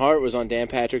 Kevin Hart was on Dan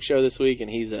Patrick's show this week, and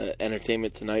he's a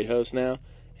Entertainment Tonight host now.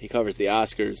 He covers the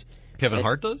Oscars. Kevin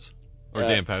Hart does, or Uh,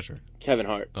 Dan Patrick, Kevin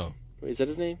Hart. Oh. Is that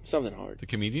his name? Something Hart. the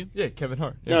comedian. Yeah, Kevin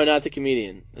Hart. Yeah. No, not the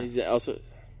comedian. He's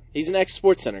an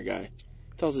ex-Sports Center guy.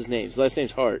 Tells his name. His last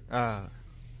name's Hart. I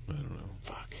don't know.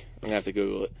 Fuck. I'm gonna have to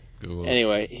Google it. Google.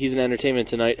 Anyway, he's an Entertainment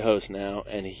Tonight host now,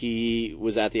 and he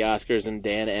was at the Oscars, and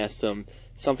Dan asked him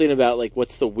something about, like,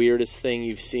 what's the weirdest thing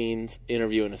you've seen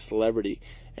interviewing a celebrity?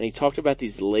 And he talked about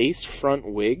these lace front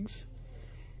wigs,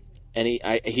 and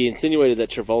he insinuated that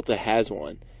Travolta has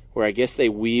one, where I guess they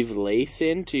weave lace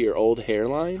into your old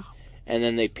hairline, and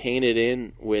then they paint it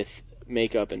in with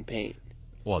makeup and paint.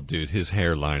 Well, dude, his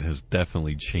hairline has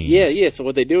definitely changed. Yeah. So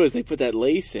what they do is they put that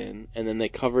lace in, and then they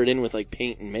cover it in with, like,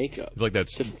 paint and makeup. It's like that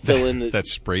To fill in the- that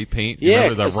spray paint. Yeah,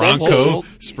 Remember the essentially. Ronco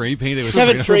spray paint? It was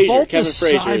Kevin sprayed- Frazier. Travolta's Kevin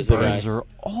Frazier is the guy. sideburns are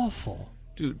awful.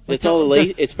 Dude, It's all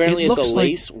lace. It's apparently it it's a looks like-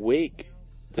 lace wig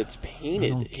that's I painted.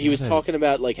 don't He was get it. talking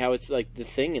about like how it's like the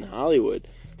thing in Hollywood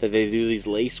that they do these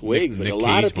lace wigs. Nick Like a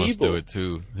lot Cage of must people. do it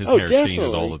too. His Oh, hair changes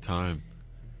definitely. all the time.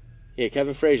 Yeah,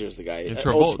 Kevin Frazier's the guy. And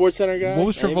Old Sports Center guy. What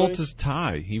was Anybody? Travolta's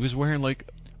tie? He was wearing like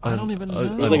I don't even know.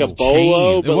 It was like a chain.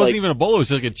 bolo, It but wasn't like- even a bolo. It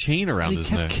was like a chain around He his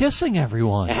kept neck. kissing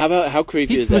everyone. How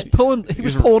creepy He is was that? pulling. He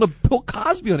was pulling a Bill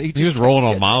Cosby on it. He was rolling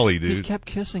on Molly, dude. He kept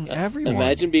kissing everyone.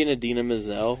 Imagine being a Dina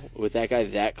Menzel with that guy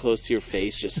that close to your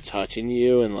face, just touching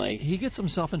you and like. He gets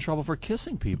himself in trouble for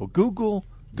kissing people. Google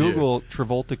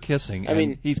Travolta kissing. I and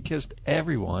mean- he's kissed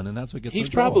everyone, and that's what gets. He's him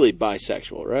in trouble. probably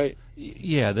bisexual, right?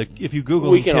 Yeah. If you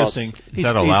Google We him can all kissing, s- Is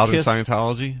that allowed in kissed,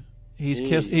 Scientology? He's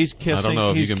kissing. I don't know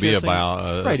if you can be a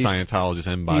Right, he's- Scientologist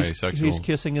and He's bisexual.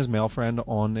 kissing his male friend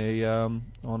on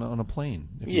a plane.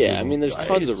 If you Yeah, Google I mean, there's him.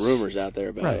 tons of It's- rumors out there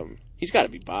about Right. him. He's got to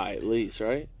be bi at least,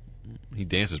 right? He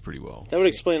dances pretty well. That would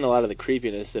explain a lot of the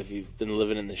creepiness if you've been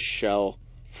living in the shell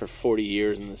for 40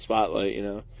 years in the spotlight, you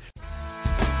know?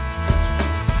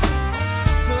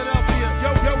 Philadelphia.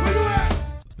 Yo, where you at?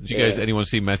 Did you guys, Yeah. anyone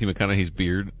see Matthew McConaughey's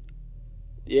beard?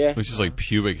 Yeah. It's just like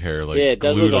pubic hair, like Yeah, it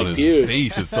does glued look on like his pubes.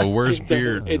 face. It's the worst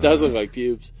beard. It does look like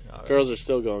pubes. Girls are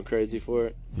still going crazy for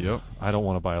it. Yep. I don't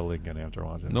want to buy a Lincoln after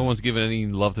watching. No one's giving any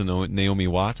love to Naomi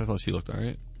Watts. I thought she looked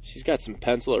alright. She's got some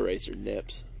pencil eraser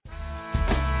nips.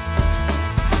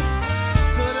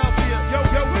 Philadelphia. Yo,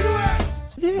 where you at?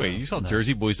 Wait, you saw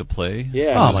Jersey Boys to play?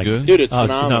 Yeah. Oh It was my good? Dude, it's Oh,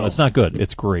 phenomenal. no, it's not good.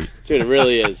 It's great. Dude, it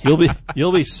really is. You'll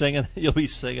be singing. You'll be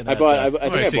singing. I that bought. I thing.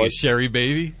 think I I sing bought. Sherry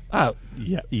Baby, Oh,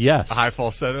 yeah, yes. a high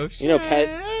falsetto. You know,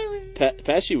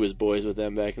 Pesci was boys with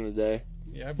them back in the day.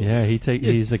 Yeah,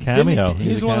 he's a cameo.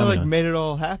 He's a the one that like cameo. made it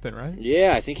all happen, right?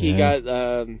 Yeah, I think he Yeah.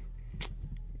 got.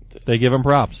 They give him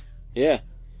props. Yeah,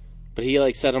 but he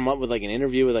like set him up with like an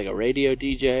interview with like a radio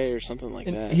DJ or something like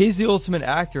And that. he's the ultimate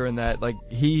actor in that. Like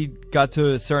he got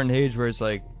to a certain age where it's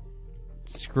like,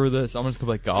 screw this, I'm just gonna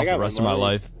play golf I got the rest my of my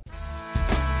money. life.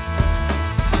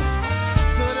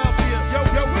 Philadelphia.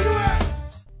 Yo, where you at?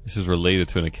 This is related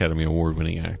to an Academy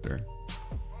Award-winning actor.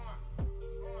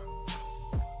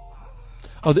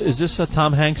 Oh, is this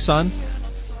Tom Hanks' son?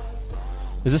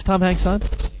 Is this Tom Hanks' son?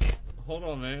 Hold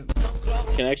on, man.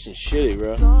 Connection's shitty,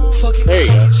 bro. There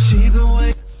you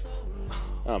go.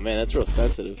 Oh man, that's real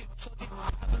sensitive.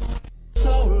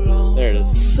 There it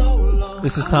is.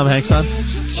 This is Tom Hanks' son?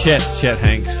 Chet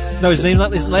Hanks. No, his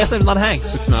last name's not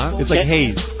Hanks. It's not? It's like Ken-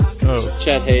 Hayes. Oh,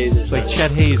 Chet Hayes or it's like something.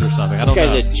 Chet Hayes or something. I This don't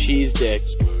know. guy's a cheese dick.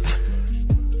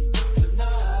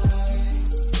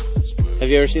 Have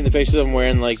you ever seen the pictures of him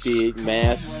wearing like the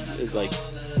mask? It's like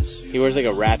he wears like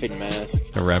a rapping mask.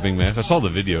 A rapping mask. I saw the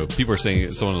video. People are saying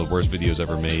it's one of the worst videos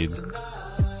ever made.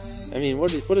 I mean,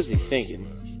 what is he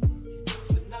thinking?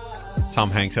 Tom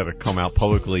Hanks had to come out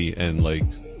publicly and like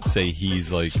say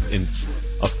he's like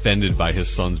offended by his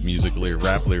son's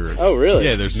rap lyrics. Oh, really?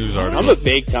 Yeah, there's news articles. I'm a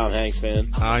big Tom Hanks fan.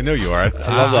 I know you are. love that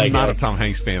I'm not guy. a Tom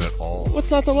Hanks fan at all.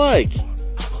 What's not to like?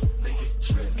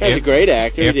 Guy's a great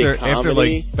actor. He did After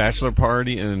comedy. like Bachelor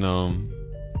Party and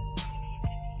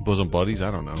Bosom Buddies, I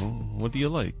don't know. What do you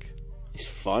like? He's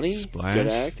funny. He's a Splash. good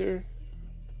actor.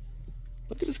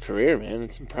 Look at his career, man.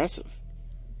 It's impressive.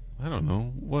 I don't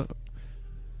know. What?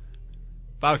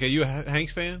 Okay, you a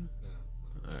Hanks fan?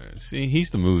 All right, see,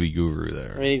 he's the movie guru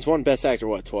there. I mean, he's won Best Actor,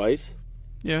 twice?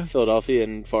 Yeah. Philadelphia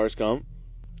and Forrest Gump.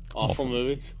 Awful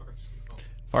movies.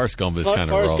 Forrest Gump is kind of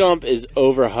Forrest rough. Gump is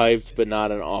overhyped, but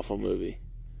not an awful movie.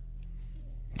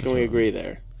 Can That's we right. agree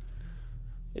there?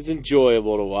 It's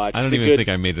enjoyable to watch. I don't even think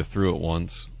I made it through it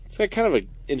once. It's like kind of an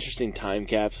interesting time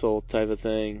capsule type of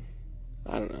thing.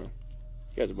 I don't know.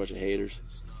 You guys are a bunch of haters.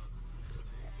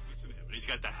 He's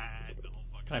got the hat. The whole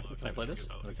fucking Can I play this?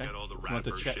 He's Okay. got all the You want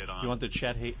the rapper Chet? shit on. You want the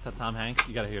Chet Tom Hanks?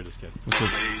 You got to hear this kid. What's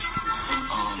this? My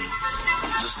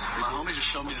homie just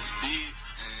showed me this beat,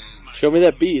 and Show me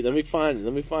that beat. Let me find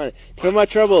it. Turn my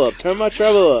treble up. You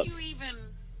even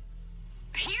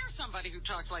hear somebody who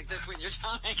talks like this when you're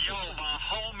talking? Yo, my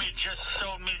homie just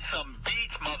showed me some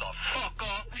beats, motherfucker.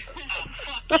 I'll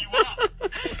fuck you up.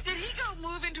 Did he go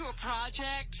move into a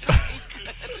project so he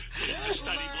could To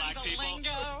study learn black the people.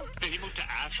 lingo? He moved to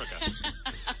Africa.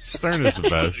 Stern is the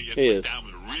best. To get He is. down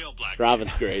with real black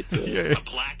Robin's great, too. Yeah. people.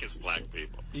 The blackest black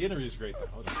people. The interview's great though.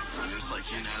 Hold on. it's like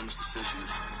unanimous decision.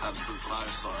 It's absolute fire,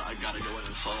 so I gotta go in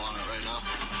and fall on it right now.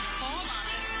 Hold on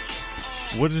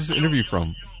it. What is this interview from?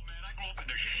 Yo, man, I grew up in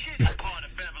the shitty part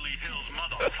of Beverly Hills,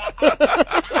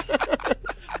 motherfucker.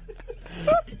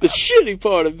 The shitty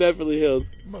part of Beverly Hills.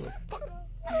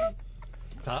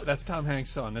 That's Tom Hanks'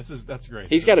 son. That's great.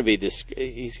 He's got to be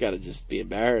he's got to just be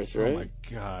embarrassed, right? Oh my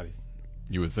God.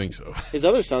 You would think so. His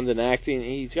other son's in acting.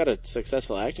 He's got a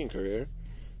successful acting career.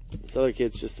 This other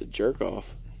kid's just a jerk off.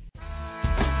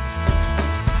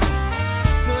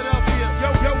 Philadelphia.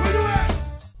 Yo, where you at?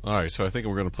 All right, so I think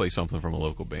we're going to play something from a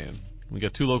local band. We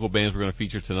got two local bands we're going to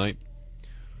feature tonight.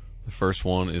 The first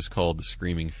one is called the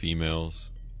Screaming Females.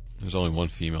 There's only one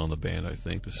female in the band, I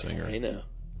think, the singer. I know.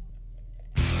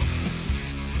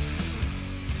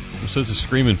 It says the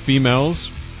Screaming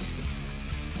Females.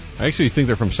 I actually think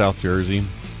they're from South Jersey.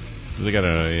 They got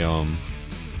a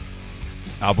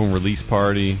album release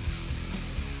party.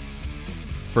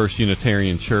 First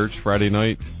Unitarian Church Friday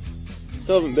night.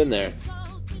 Still haven't been there.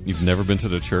 You've never been to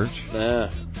the church? Nah.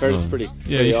 Heard it's pretty. Yeah,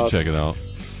 pretty you should awesome. check it out.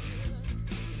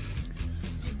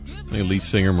 I think lead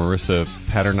singer Marissa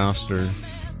Paternoster.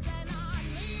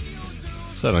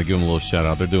 So I'll give them a little shout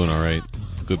out. They're doing all right.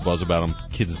 Good buzz about them.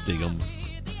 Kids dig them.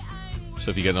 So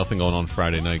if you got nothing going on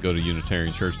Friday night, go to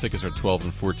Unitarian Church. Tickets are $12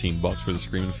 and $14 for the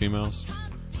Screaming Females.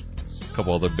 A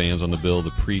couple other bands on the bill: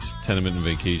 The Priest, Tenement, and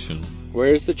Vacation.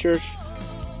 Where's the church?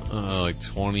 Like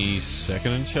 22nd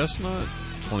and Chestnut,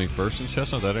 21st and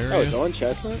Chestnut, that area. Oh, it's on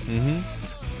Chestnut? Mm-hmm.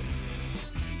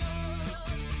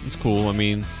 It's cool. I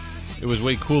mean, it was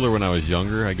way cooler when I was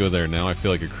younger. I go there now, I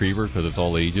feel like a creeper because it's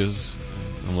all ages.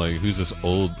 I'm like, who's this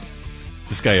old? Is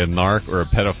this guy a narc or a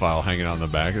pedophile hanging out in the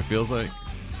back? It feels like.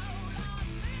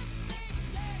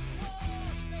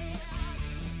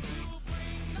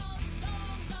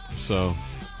 So,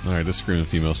 all right, the Screaming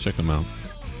Females, check them out.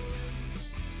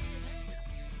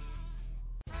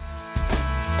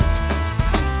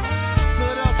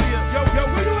 Philadelphia.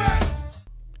 Yo, where you at?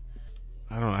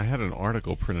 I don't know. I had an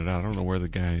article printed out. I don't know where the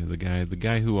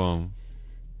guy who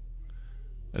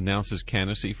announced his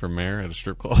candidacy for mayor at a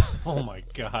strip club. Oh my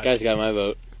God. Guys got my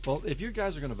vote. Well, if you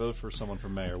guys are going to vote for someone for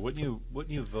mayor, wouldn't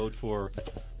you vote for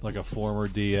like a former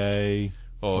DA?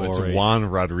 Oh, it's or a- Juan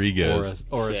Rodriguez.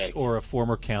 Sick. or a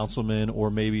former councilman,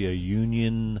 or maybe a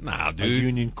union Nah, a dude.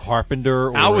 union carpenter.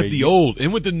 Or Out with a- the old,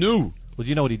 in with the new. Well,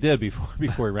 you know what he did before he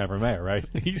ran for mayor, right?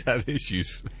 He's had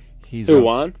issues. He's Who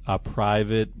won? a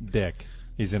private dick.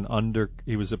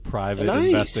 He was a private Nice.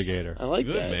 investigator. I like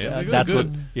Good, that. man. That's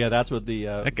good. that's what the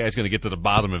That guy's going to get to the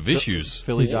bottom of issues.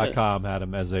 Philly.com had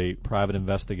him as a private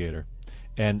investigator.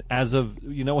 And as of,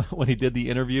 when he did the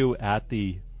interview at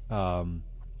the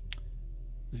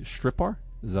strip bar,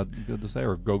 Is that good to say?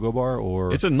 Or go-go bar?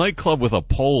 Or It's a nightclub with a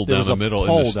pole down There's the a middle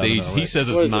pole and the down the stage. middle, He right. says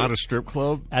What it's is not it? a strip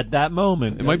club. at that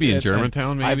moment. It might be in and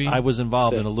Germantown, maybe? I was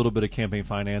involved Sick. in a little bit of campaign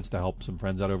finance to help some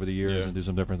friends out over the years Yeah. and do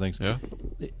some different things.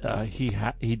 Yeah.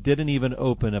 He didn't even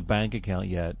open a bank account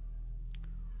yet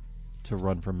to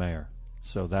run for mayor.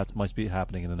 So that must be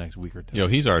happening in the next week or two. Yo,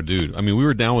 he's our dude. I mean, we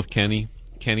were down with Kenny.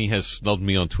 Kenny has snubbed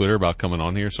me on Twitter about coming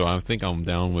on here, so I think I'm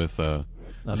down with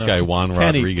this guy Juan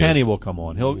Rodriguez. Kenny will come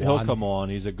on. He'll come on.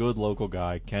 He's a good local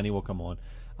guy. Kenny will come on.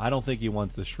 I don't think he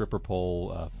wants the stripper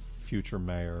pole future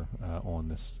mayor on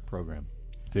this program.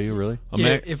 Do you really?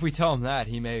 If we tell him that,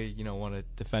 he may, want to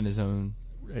defend his own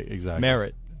Exactly.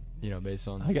 merit, based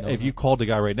on. If you called the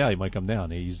guy right now, he might come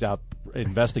down. He's out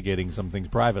investigating some things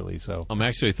privately. So I'm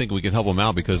actually thinking we can help him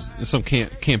out because some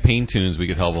campaign tunes we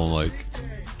could help him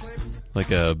like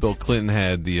Bill Clinton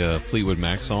had the Fleetwood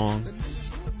Mac song.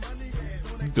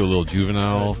 Do a little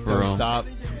Juvenile for Don't stop.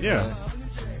 Yeah,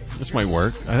 this might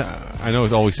work. I know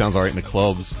it always sounds all right in the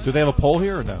clubs. do they have a poll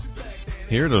here or no?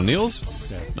 Here at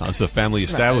O'Neill's? Yeah. No, it's a family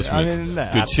establishment. I mean,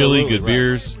 good chili, good absolutely, right.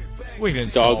 beers, We can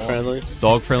Dog install- friendly.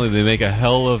 dog friendly. They make a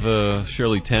hell of a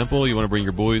Shirley Temple. You want to bring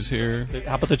your boys here?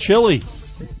 How about the chili?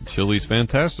 Chili's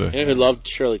fantastic. You know who loved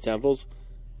Shirley Temples?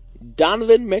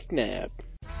 Donovan McNabb.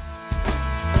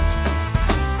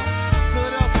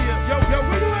 Yo,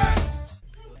 where you at?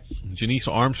 Janice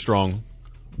Armstrong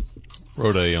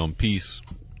wrote a piece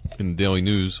in the Daily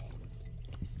News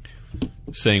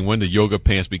saying, when did yoga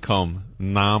pants become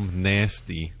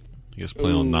nam-nasty? I guess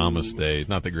playing on namaste.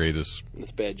 Not the greatest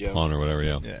That's a bad joke. pun or whatever,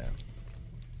 yeah. Yeah.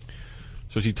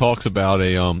 So she talks about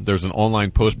there's an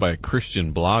online post by a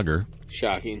Christian blogger.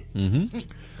 Shocking.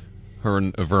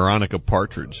 Veronica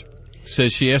Partridge.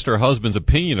 Says she asked her husband's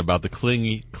opinion about the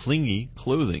clingy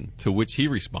clothing, to which he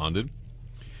responded,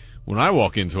 when I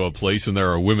walk into a place and there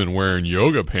are women wearing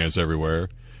yoga pants everywhere,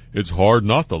 it's hard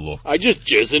not to look. I just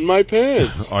jizz in my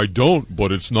pants. I don't,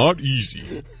 but it's not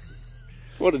easy.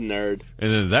 What a nerd.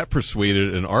 And then that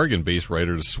persuaded an Oregon-based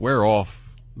writer to swear off,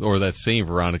 or that same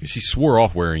Veronica, she swore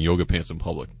off wearing yoga pants in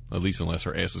public, at least unless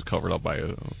her ass is covered up by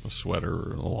a sweater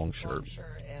or a long shirt. I'm sure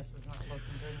ass is not looking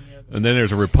good in yoga. And then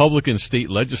there's a Republican state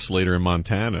legislator in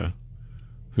Montana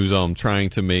who's trying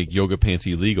to make yoga pants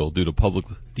illegal due to public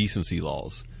decency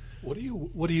laws. What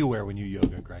do you wear when you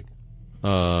yoga, Greg?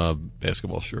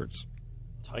 Basketball shorts.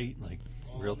 Tight, like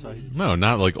real tight? No,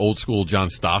 not like old school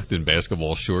John Stockton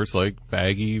basketball shorts, like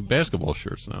baggy basketball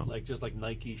shorts now. Like just like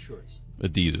Nike shorts.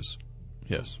 Adidas.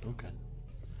 Yes. Okay.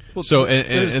 So,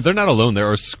 and they're not alone.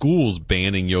 There are schools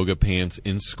banning yoga pants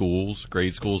in schools,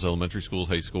 grade schools, elementary schools,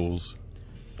 high schools.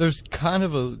 There's kind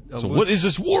of a So loose, what is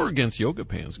this war against yoga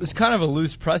pants? there's kind of a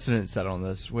loose precedent set on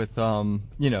this with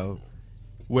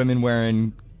women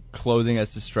wearing clothing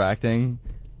that's distracting.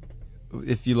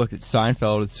 If you look at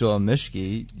Seinfeld, it's Suella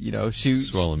Mishke. She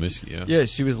Swell and Michigan, yeah. yeah,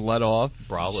 she was let off.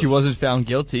 Braless. She wasn't found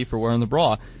guilty for wearing the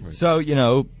bra. Right. So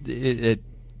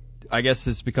I guess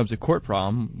this becomes a court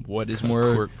problem. What is more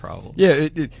Court problem. Yeah,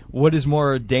 what is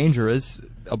more dangerous,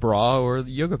 a bra or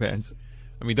the yoga pants?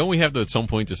 I mean, don't we have to at some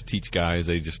point just teach guys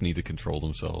they just need to control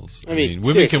themselves? I mean,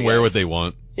 women seriously, can wear guys. what they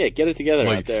want. Yeah, get it together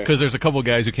out there. Because there's a couple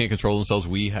guys who can't control themselves.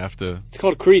 We have to. It's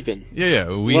called creeping. Yeah.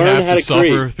 We Learn have how to to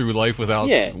suffer creep. through life without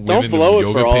Yeah, women don't in blow it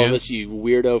yoga for all pants. of us, you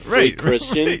weirdo freak Right,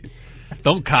 Christian. right.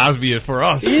 Don't Cosby it for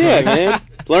us. Yeah, man.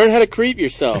 Learn how to creep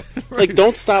yourself. Like,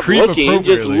 don't stop Creep looking.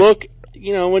 Just appropriately. look,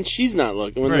 when she's not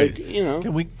looking. When Right.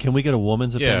 they're, Can we get a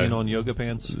woman's Yeah. opinion on yoga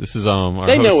pants? This is our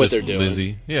They know what hostess, they're doing.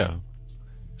 Lizzie. Yeah.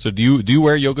 So do you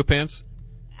wear yoga pants?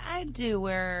 I do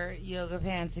wear yoga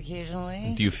pants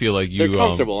occasionally. Do you feel like you they're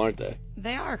comfortable, aren't they?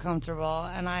 They are comfortable,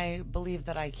 and I believe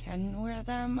that I can wear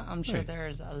them. I'm sure Right.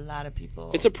 there's a lot of people.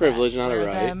 It's a privilege, that not a wear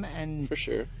right. them and For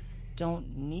sure.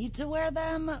 don't need to wear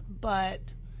them, but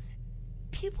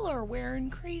people are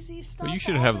wearing crazy stuff. Well, you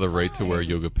should all have the right to time. wear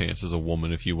yoga pants as a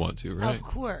woman if you want to, right? Of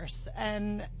course,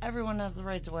 and everyone has the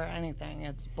right to wear anything.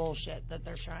 It's bullshit that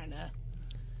they're trying to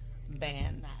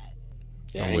ban that.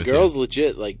 Yeah, I'm and with girls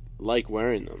legit like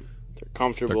wearing them. They're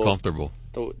comfortable. They're comfortable.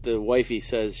 The wifey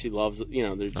says she loves, I'm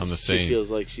the she same. feels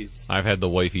like she's. I've had the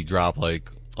wifey drop like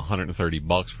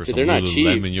 $130 for Dude, some they're not cheap.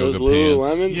 Lululemon yoga Those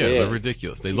Lululemons, pants. Yeah, yeah. they're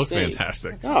ridiculous. They look Insane.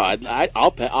 fantastic. Oh,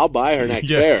 I'll buy her next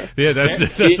yeah, pair. yeah, that's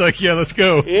like let's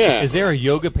go. Yeah. Is there a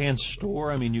yoga pants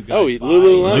store? I mean, you guys Oh, buy,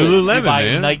 Lululemon. Lululemon, you buy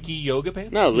man. Nike yoga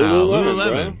pants? No, Lululemon,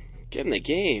 Lululemon. bro. Get in the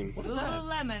game. What is that?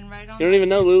 Lululemon, right on. You don't even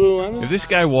know Lululemon? If this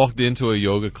guy walked into a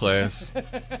yoga class,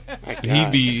 My God.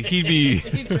 he'd be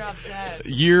He dropped that.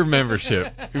 year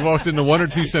membership. He walks into 1 or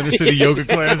 2 Center City yoga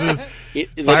classes. They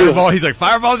do- Fireball, he's like,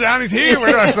 Fireball down, he's here.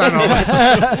 Where do I sign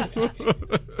up?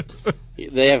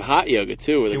 they have hot yoga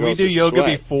too. Where the Can we girls do just yoga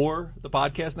sweat. before the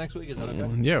podcast next week? Is that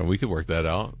okay? Yeah, we could work that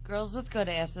out. Girls with good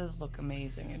asses look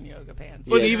amazing in yoga pants.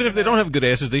 But Yeah. even if they don't have good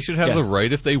asses, they should have Yes. the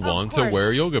right, if they Of want, to course,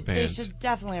 wear yoga They pants. should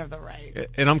definitely have the right.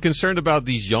 And I'm concerned about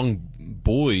these young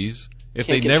boys. If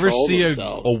Can't they never control see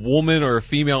themselves. a woman or a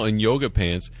female in yoga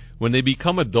pants, when they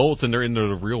become adults and they're into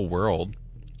the real world,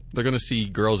 they're going to see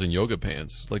girls in yoga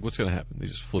pants. Like, what's going to happen? They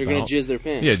just flip They're gonna out. jizz their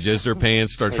pants. Yeah, jizz their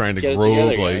pants, start Like, trying to get it grow.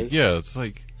 together, Like, guys. yeah, it's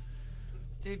like,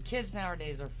 Dude, kids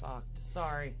nowadays are fucked.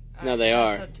 Sorry. No, they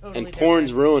are. That's a totally And porn's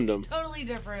different- ruined them. Totally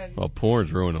different. well,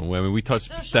 porn's ruining them. I mean, we touched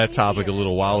Social that topic a media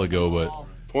little is while so ago, but small.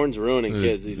 Porn's ruining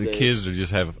kids these the days. kids are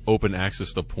just have open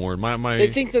access to porn. They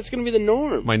think that's going to be the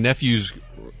norm. My nephews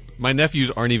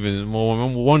aren't even. Well,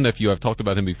 one nephew, I've talked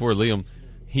about him before, Liam.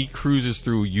 He cruises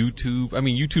through YouTube. I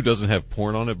mean, YouTube doesn't have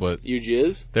porn on it, but You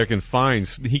jizz?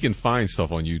 he can find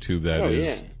stuff on YouTube that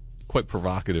is yeah. quite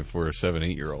provocative for a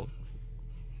 7-8-year-old.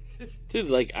 Dude,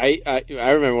 like, I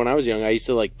remember when I was young, I used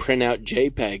to, like, print out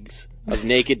JPEGs of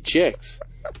naked chicks.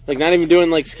 Like, not even doing,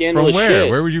 like, From scandalous where? shit.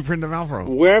 Where would you print them out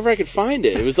from? Wherever I could find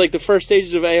it. It was like the first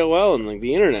stages of AOL and, like,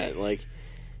 the internet. Like,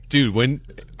 Dude, when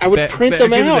I would print them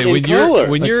back in the out day, in when color.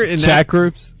 When you're in Chat that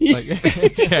groups.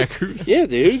 chat groups. yeah,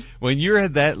 dude. When you're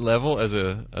at that level as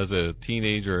a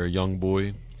teenager or a young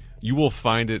boy, you will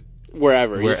find it.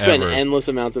 Wherever. You spend Wherever. endless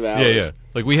amounts of hours. Yeah, yeah.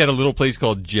 Like we had a little place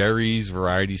called Jerry's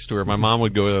Variety Store. My mom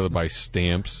would go there to buy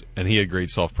stamps, and he had great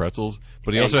soft pretzels.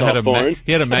 But he And also had soft porn.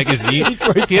 he had a magazine.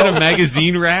 He had a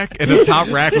magazine rack, and the top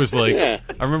rack was like Yeah.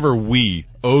 I remember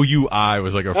OUI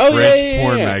was like a Oh, French yeah,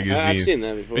 porn yeah. magazine. I've seen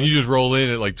that before. And you just roll in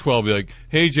at like 12, be like,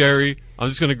 "Hey Jerry, I'm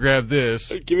just gonna grab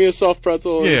this." Give me a soft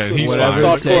pretzel. Yeah, and some he's whatever fine.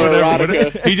 soft core Whatever, erotica.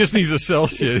 whatever. He just needs to sell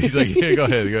shit. He's like, "Yeah, go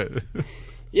ahead." Go ahead.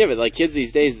 Yeah, but like kids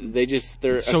these days, they're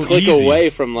It's so a click easy. away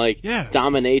from like Yeah.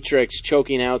 dominatrix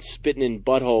choking out, spitting in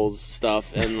buttholes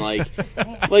stuff, and like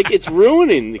it's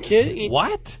ruining the kid.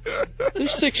 What?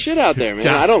 There's sick shit out there, man.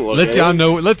 John, I don't look let at John it.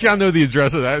 know. Let John know the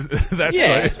address of that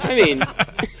Yeah, site. I mean,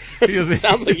 He doesn't-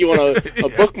 sounds like you want a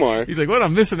bookmark. He's like, "What?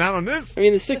 I'm missing out on this." I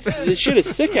mean, this shit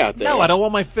is sick out there. No, I don't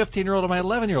want my 15-year-old or my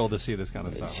 11-year-old to see this kind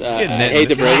of It's, stuff. getting I that- hate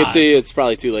to break it God. to you, it's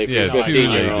probably too late for Yeah, a it's too late,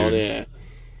 15-year-old. dude. Yeah,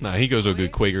 Nah, he goes to a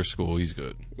good Quaker school. He's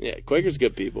good. yeah. Quakers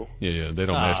good people. Yeah. They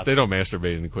don't Ah, they don't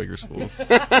masturbate in the Quaker schools.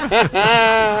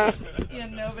 Yeah,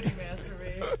 nobody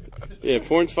masturbates. Yeah,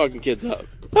 porn's fucking kids up.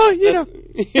 Oh, you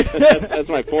That's, know. that's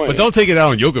my point. But don't take it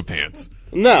out on yoga pants.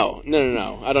 No.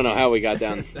 I don't know how we got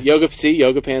down.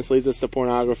 Yoga pants leads us to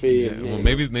pornography. Yeah, and, well, you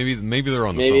maybe they're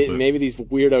on to know, something. maybe these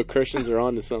weirdo Christians are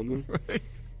onto something. Right.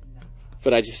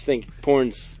 But I just think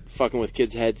porn's fucking with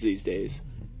kids' heads these days.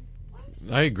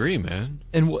 I agree, man.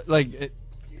 In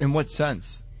what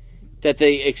sense? That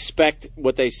they expect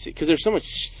what they see because there's so much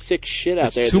sick shit out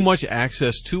It's there. too that- much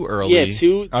access too early. Yeah,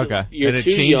 too. Okay. You're and it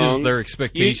too changes young. their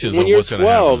expectations when of you're what's going to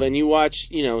 12 happen. and you watch,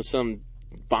 some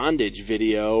bondage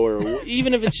video or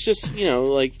even if it's just,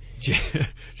 like.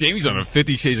 Jamie's on a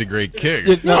 50 Shades of Grey kick.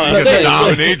 Yeah, No, I'm He's saying,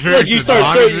 got it's the like, dominatrix, look, you the start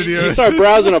bondage video. you start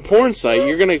browsing a porn site,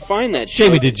 you're gonna find that shit.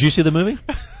 Jamie, did you see the movie?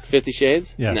 50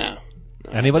 Shades? Yeah. No.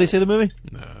 Anybody see the movie?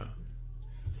 No.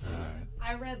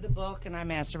 I read the book and I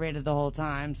masturbated the whole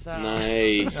time, so.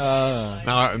 Nice.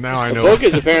 Now I The know. book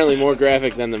is apparently more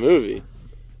graphic than the movie.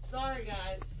 Sorry,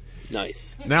 guys.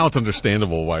 Nice. Now it's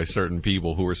understandable why certain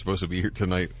people who were supposed to be here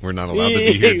tonight were not allowed to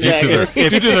be here Exactly.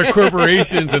 due to their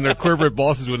corporations and their corporate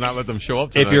bosses would not let them show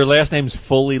up tonight. If your last name's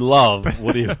Fully Love,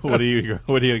 what do you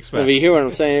expect? But you hear what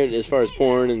I'm saying as far as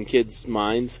porn and kids'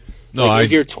 minds? No, Like, I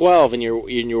if you're 12 and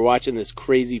you're watching this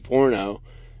crazy porno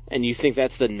and you think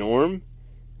that's the norm,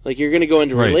 like you're going to go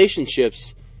into Right.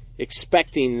 relationships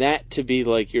expecting that to be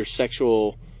like your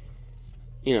sexual,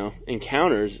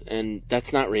 encounters, and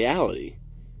that's not reality.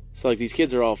 So like these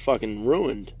kids are all fucking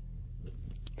ruined.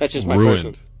 That's just my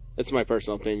Ruined. That's my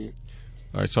personal opinion.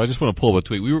 All right, so I just want to pull up a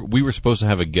tweet. We were supposed to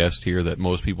have a guest here that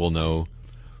most people know,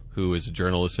 who is a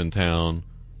journalist in town,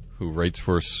 who writes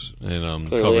for us and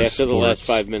Clearly, covers after the last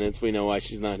sports. 5 minutes, we know why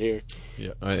she's not here.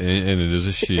 Yeah, and it is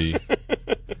a she.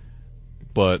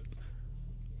 But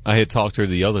I had talked to her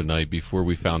the other night before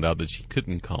we found out that she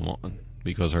couldn't come on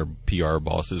because her PR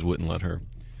bosses wouldn't let her.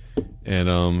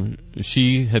 And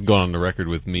she had gone on the record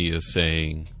with me as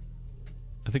saying,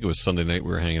 I think it was Sunday night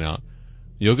we were hanging out,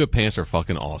 yoga pants are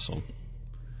fucking awesome.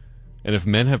 And if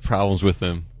men have problems with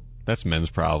them, that's men's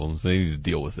problems. They need to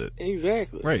deal with it.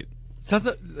 Exactly. Right. It's not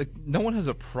that no one has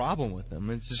a problem with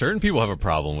them. It's just Certain people have a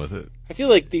problem with it. I feel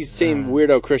like these same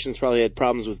weirdo Christians probably had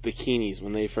problems with bikinis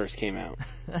when they first came out.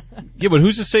 Yeah, but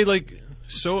who's to say, like,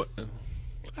 so,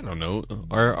 I don't know,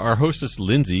 our hostess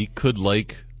Lindsay could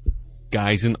like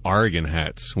guys in Oregon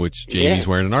hats, which Jamie's Yeah.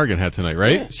 wearing an Oregon hat tonight,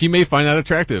 right? Yeah. She may find that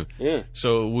attractive. Yeah.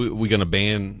 So we going to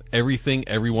ban everything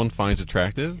everyone finds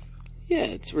attractive? Yeah,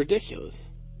 it's ridiculous.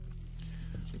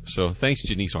 So thanks,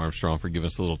 Janice Armstrong, for giving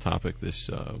us a little topic this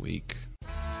week.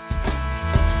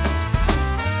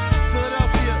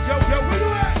 Yo, where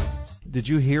you at? Did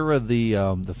you hear of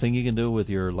the thing you can do with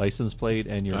your license plate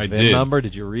and your I VIN did. number?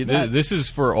 Did you read that? This is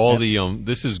for all the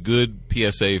this is good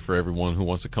PSA for everyone who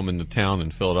wants to come into town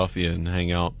in Philadelphia and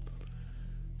hang out.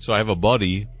 So I have a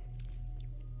buddy,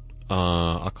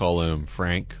 I'll call him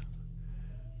Frank.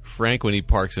 Frank, when he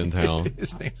parks in town,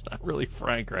 His name's not really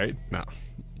Frank, right? no,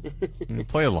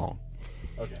 play along.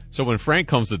 Okay. So when Frank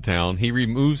comes to town, he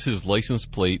removes his license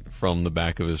plate from the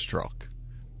back of his truck.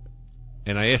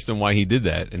 And I asked him why he did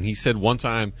that, and he said one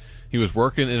time he was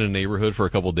working in a neighborhood for a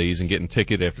couple of days and getting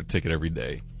ticket after ticket every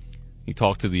day. He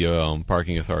talked to the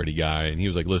parking authority guy, and he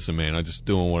was like, listen, man, I'm just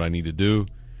doing what I need to do.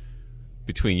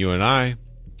 Between you and I,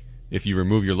 if you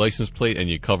remove your license plate and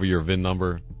you cover your VIN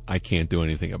number, I can't do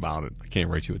anything about it. I can't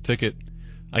write you a ticket.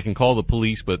 I can call the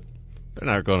police, but they're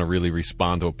not going to really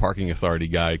respond to a parking authority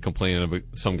guy complaining about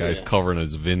some guy's covering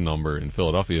his VIN number in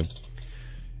Philadelphia.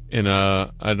 And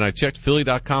I checked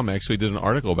Philly.com, actually did an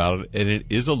article about it, and it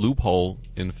is a loophole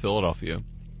in Philadelphia.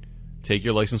 Take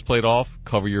your license plate off,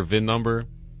 cover your VIN number.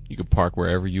 You can park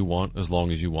wherever you want as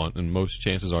long as you want, and most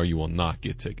chances are you will not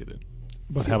get ticketed.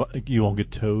 But how about, you won't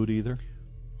get towed either?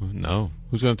 No.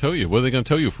 Who's going to tow you? What are they going to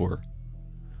tow you for?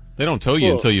 They don't tow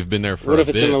you until you've been there for What a if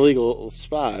it's bit. an illegal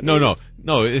spot?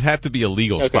 No, it have to be a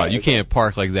legal spot. You okay. can't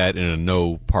park like that in a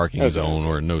no parking Okay. zone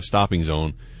or a no stopping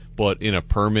zone, but in a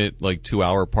permit, like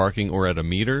 2-hour parking or at a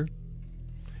meter.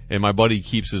 And my buddy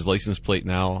keeps his license plate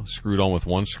now screwed on with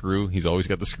one screw. He's always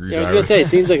got the Yeah, I screwdriver. was gonna say it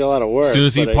seems like a lot of work. As soon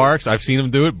as he but parks, I've seen him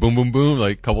do it. Boom, boom, boom,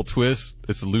 like a couple twists.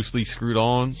 It's loosely screwed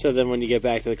on. So then when you get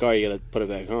back to the car, you gotta put it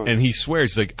back on. And he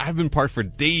swears, he's like, I've been parked for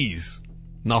days.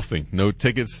 Nothing. No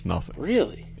tickets, nothing.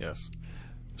 Really? Yes.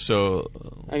 So,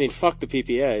 I mean, fuck the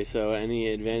PPA. So any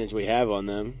advantage we have on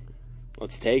them,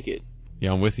 let's take it.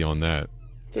 yeah, I'm with you on that.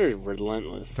 They're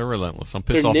relentless. They're relentless. I'm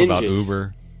pissed They're off about ninjas.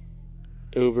 Uber.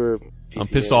 Uber. PPA. I'm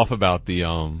pissed off about the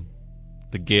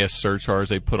gas surcharge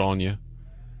they put on you.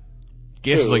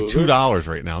 Gas is like Uber? $2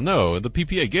 right now. No, the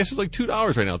PPA gas is like $2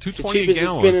 right now. It's the $2.20 a cheapest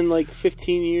gallon. it's been in like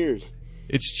 15 years.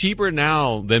 It's cheaper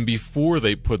now than before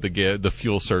they put the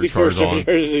fuel Before surcharge on.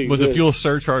 surcharges But the exist. fuel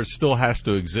surcharge still has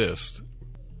to exist.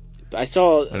 I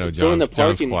saw I know during John's, the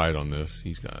John's parking. quiet on this.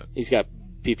 He's got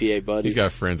PPA buddies. he's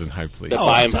got friends in high place. that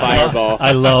buy him Fireball.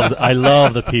 I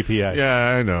love the PPA. Yeah,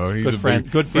 I know. He's Good a friend-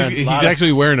 big- good friend. He's Lot of-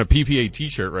 actually wearing a PPA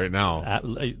T-shirt right now.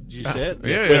 Did you see it?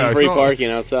 Yeah, With I free saw it. parking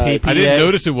outside. I didn't PPA.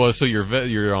 notice it was so your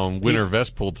winter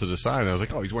vest pulled to the side. And I was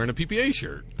like, oh, he's wearing a PPA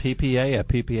shirt. PPA at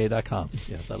PPA.com.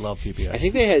 Yes, I love PPA. I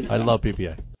think they had. I love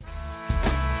PPA.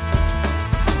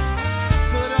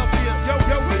 Yo,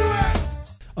 where you at?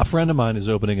 A friend of mine is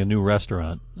opening a new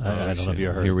restaurant. I don't know if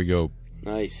you heard. Here we go.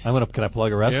 Nice. Can I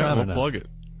plug a Yeah, restaurant we'll or no? plug it.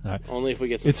 Only if we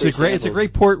get some. It's free a samples.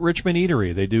 great Port Richmond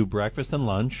eatery. They do breakfast and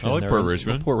lunch. I and like they're Port in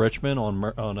Richmond. Port Richmond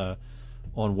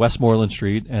on Westmoreland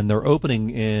Street, and they're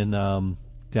opening in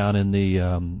down in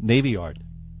the Navy Yard.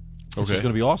 Which Okay. is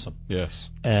going to be awesome. Yes.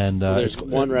 And Well, there's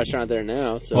one restaurant there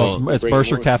now. So Well, it's bring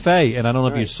Mercer more. Cafe, and I don't know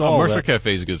if you Nice. saw Mercer that.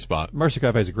 Cafe is a good spot. Mercer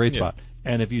Cafe is a great Yeah. spot.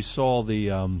 And if you saw the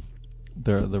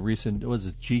recent was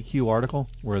it GQ article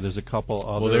where there's a couple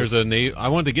other. Well, there's I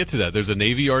wanted to get to that. There's a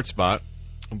Navy Yard spot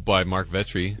by Mark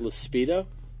Vetri. Speedo?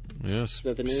 Yes.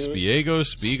 that the name of it? Spiego.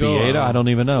 Spieda, I don't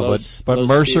even know, Los but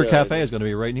Mercer Spieda, I Cafe think. is going to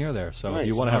be right near there. So if Nice.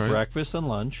 you want to have All right. breakfast and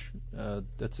lunch,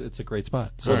 it's a great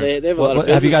spot. So All right. they have a lot of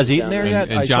have you guys businesses eaten down there yet?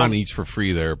 And I John saw- eats for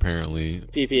free there, apparently.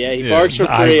 PPA. He Yeah. barks for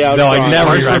free out no, I front. never.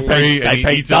 Barks I for free, paid- I and he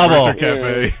paid eats at double.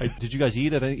 Mercer Cafe. Did you guys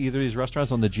eat at either of these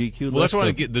restaurants on the GQ list? Well, that's why I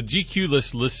of- get the GQ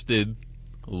list listed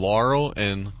Laurel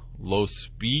and Los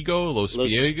Spiego. Los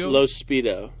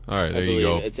Speedo. All right, I there you believe.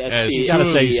 go. It's As SP. You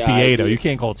gotta say Yeah, Spiedo. I- You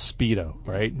can't call it Speedo,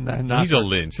 right? Not He's for, a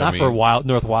Lynch. I Not mean, for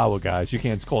North Wildwood guys. You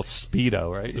can't call it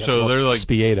Speedo, right? You have to So call they're it like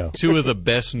Spiedo. two of the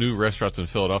best new restaurants in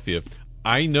Philadelphia.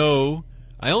 I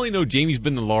only know Jamie's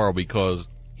been to Laurel because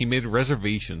he made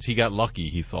reservations. He got lucky,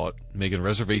 he thought, making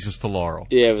reservations to Laurel.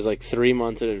 Yeah, it was like 3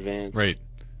 months in advance. Right.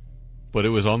 But it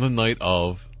was on the night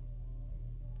of,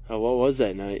 Oh, what was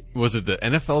that night? was it the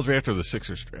NFL draft or the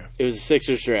Sixers draft? It was a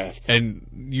Sixers draft. And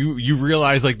you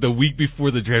realize like the week before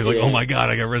the draft, like, Yeah. oh my God,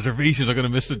 I got reservations. I'm going to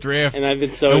miss the draft. And I've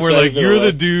been so And we're excited like, for you're the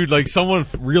life. dude, like someone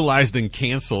realized and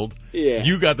canceled. Yeah.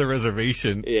 You got the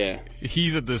reservation. Yeah.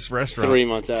 He's at this restaurant 3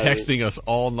 months out of it. texting us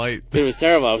all night. It was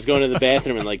terrible. I was going to the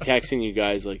bathroom and like texting you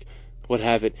guys like, what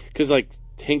happened? Because like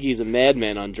Hinky's a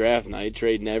madman on draft night,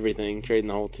 trading everything, trading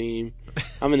the whole team.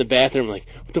 I'm in the bathroom like,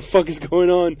 what the fuck is going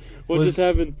on? What just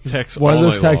happened? Text One all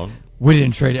of those night texts. long. We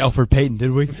didn't trade Alfred Payton,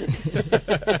 did we?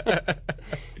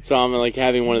 So I'm like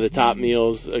having one of the top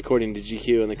meals according to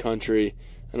GQ in the country,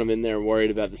 and I'm in there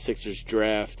worried about the Sixers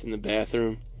draft in the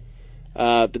bathroom.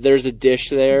 But there's a dish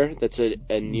there that's a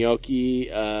gnocchi,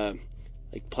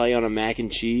 like play on a mac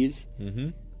and cheese. Mm-hmm.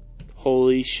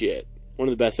 Holy shit. One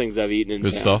of the best things I've eaten in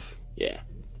Good town. stuff. Yeah.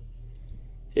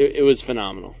 It was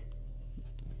phenomenal.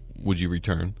 Would you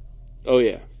return? Oh,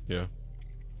 yeah. Yeah.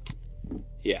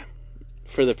 Yeah.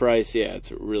 For the price, yeah,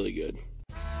 it's really good.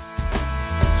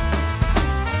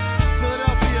 Yo,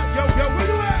 where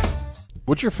you at?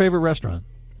 What's your favorite restaurant?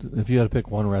 If you had to pick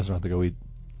one restaurant to go eat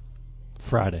this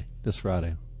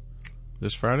Friday.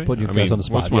 This Friday? Put you I guys mean, on the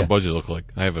spot, what's my yeah. budget look like?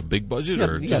 I have a big budget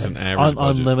or Yeah, just yeah. an average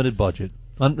budget? Unlimited budget.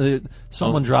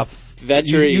 Someone dropped.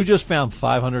 Vetchery. You just found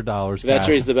 $500.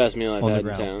 Vetchery's the best meal I've on the had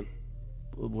in ground. town.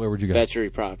 Where would you go?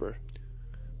 Vetchery proper.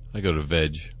 I go to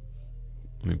Veg.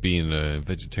 I mean, being a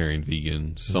vegetarian,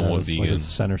 vegan, somewhat It's vegan. Like a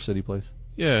Center City place.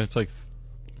 Yeah, it's like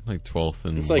 12th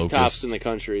and It's like Locust. tops in the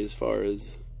country as far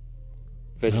as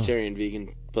vegetarian, vegan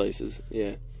places.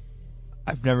 Yeah.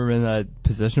 I've never been in that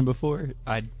position before.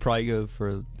 I'd probably go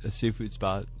for a seafood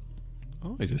spot.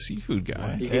 Oh, he's a seafood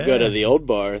guy. You could go to the old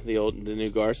bar, the new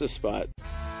Garza spot.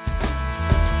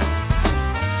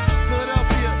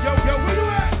 Yo, where you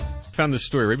at? Found this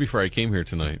story right before I came here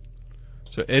tonight.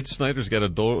 So Ed Snyder's got a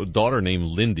daughter named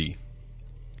Lindy.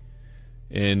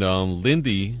 And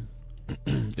Lindy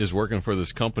is working for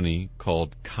this company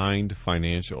called Kind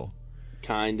Financial.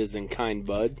 Kind as in kind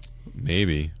bud.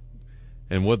 Maybe.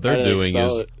 And what How they're do they doing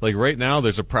spell is, it? like right now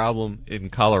there's a problem in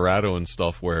Colorado and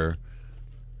stuff where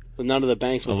But none of the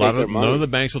banks will take their money. none of the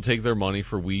banks will take their money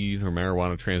for weed or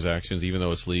marijuana transactions, even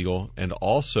though it's legal. And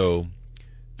also,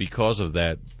 because of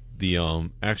that, the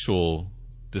actual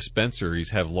dispensaries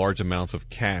have large amounts of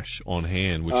cash on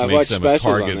hand, which I've makes watched them a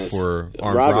specials on target this. for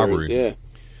armed Robberies, robbery. Yeah.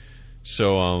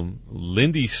 So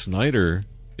Lindy Snyder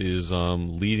is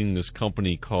leading this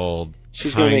company called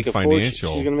She's going to Kind make a fortune.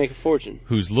 Financial, She's going to make a fortune.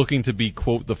 who's looking to be,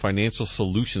 quote, the financial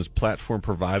solutions platform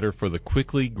provider for the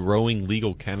quickly growing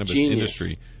legal cannabis Genius.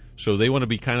 industry. So they want to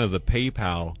be kind of the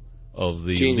PayPal of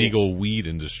the Genius. legal weed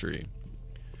industry.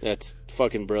 That's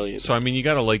fucking brilliant. So I mean, you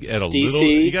got to like at a DC. little,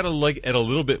 you got to like at a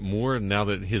little bit more now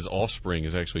that his offspring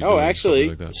is actually. Oh, doing actually,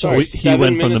 something like that. sorry, he 7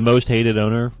 went from minutes. the most hated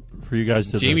owner for you guys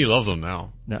to Jamie loves him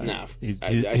now. No, he's-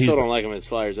 I he's- still don't like him as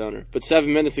Flyers owner. But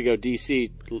 7 minutes ago,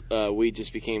 DC weed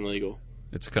just became legal.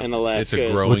 It's In Alaska. It's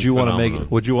a growing Would you want to phenomenon.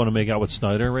 make? Would you want to make out with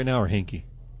Snyder right now or Hinky?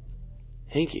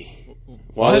 Hinky. How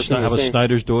Well, that's not the about same.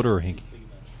 Snyder's daughter or Hinky?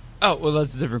 Oh, well,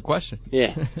 that's a different question.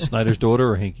 Yeah. Snyder's daughter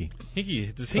or Hinky?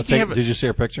 Hinky, does I'll Hinky take- have? Did you see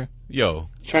her picture? Yo,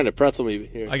 Trying to pretzel me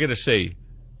here. I gotta say,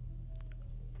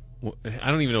 I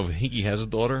don't even know if Hinky has a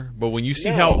daughter, but when you see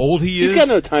No. how old he is, He's got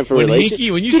no time for when relations.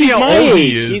 Hinky, when you Dude, see he's how my old he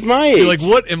age. is, He's my you're age. like,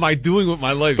 what am I doing with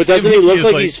my life? But Sam doesn't he Hinkie look is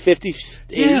like he's 50?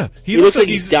 Yeah, he looks like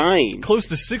he's he's dying. close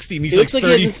to 60, and he's He like looks like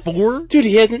he hasn't- 34. Dude,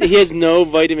 he has no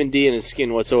vitamin D in his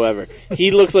skin whatsoever. He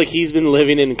looks like he's been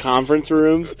living in conference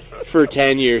rooms for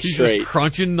 10 years He's straight. just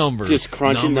crunching numbers. Just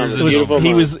crunching numbers. and Beautiful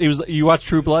numbers. mind. He was. You watched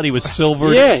True Blood. He was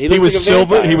silvered. Yeah, he looks was like a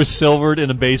silvered. vampire. He was silvered in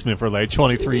a basement for like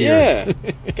 23 Yeah. years.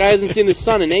 Guy hasn't seen the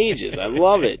sun in ages. I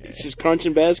love it. He's just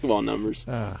crunching basketball numbers.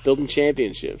 Ah. Building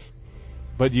championships.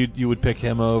 But you would pick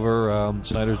him over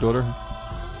Snyder's daughter?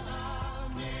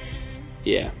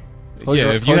 Yeah. Close yeah,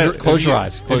 your- if you close had, your- close if your you-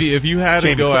 eyes. If you had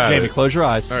Jamie, to go at Jamie, it. close your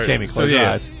eyes. All right, Jamie, so close your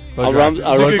yeah. eyes. Close I'll your rub- eyes.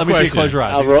 I'll rub- Let me see you question. close your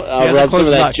eyes. I'll Yes, rub close some of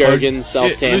his that eyes. Close- Jergens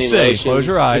self-tanning Let's say, lotion. Close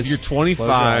your eyes. If you're Close your 25,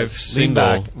 eyes.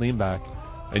 single, Lean back.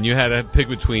 and you had to pick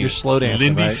between You're slow dancing,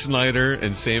 Lindy right? Snyder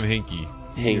and Sam Hinkie,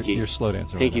 Hinky. You're slow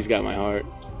dancing. Right Hinky's now. got my heart.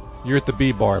 You're at the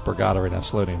B bar at Borgata right now,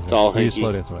 slow dancing. It's all Who you Hinky.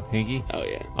 slow dancing with? Hinky? Oh,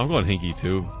 yeah. I'm going Hinkie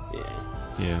too. Yeah.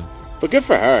 Yeah, But good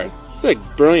for her. It's a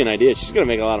brilliant idea. She's going to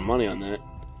make a lot of money on that.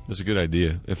 that's a good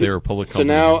idea. If they were a public So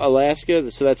company. now Alaska,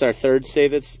 so that's our third state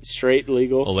that's straight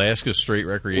legal. Alaska straight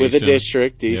recreation With a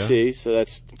district, D.C., so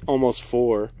that's almost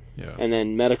 4. Yeah, And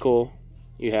then medical,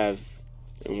 you have,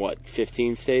 in what,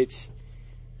 15 states?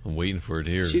 I'm waiting for it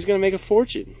here. She's going to make a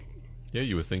fortune. Yeah,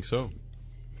 you would think so.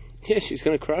 Yeah, she's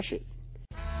going to crush it.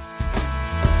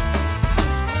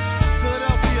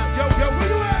 Yo, where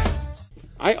you at?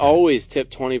 I always tip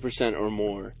 20% or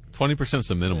more. 20% is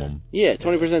the minimum, Yeah,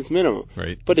 20% is minimum.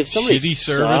 right? But if somebody Shitty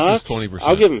sucks, service is 20%.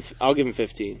 I'll give him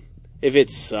 15. If it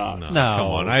sucks. No, No, come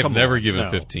on. I've come never on, given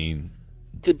no. 15.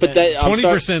 But that, I'm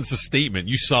sorry. 20% is a statement.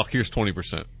 You suck. Here's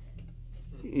 20%.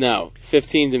 No,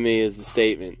 15 to me is the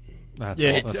statement. That's,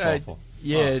 Yeah, that's I- awful.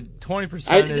 Yeah,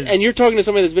 20% is. And you're talking to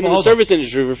somebody that's been in the service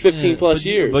industry for 15 plus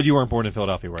years. But you weren't born in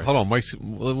Philadelphia, right? Hold on, Mike's.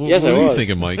 What Yes, I are you was.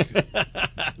 thinking, Mike?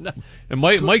 And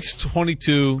Mike's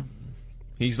 22.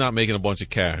 He's not making a bunch of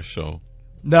cash, so.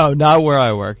 No, not where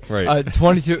I work. Right.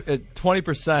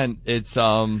 20%. It's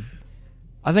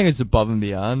I think it's above and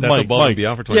beyond. That's above and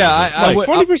beyond for 20%. Yeah,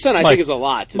 20% I think is a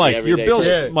lot to the Mike, everyday your bill's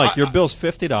person. your bill's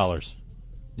 $50.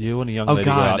 You and a young Oh, lady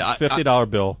God, go out. It's $50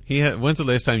 bill. When's the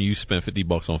last time you spent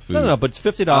 $50 on food? No, but it's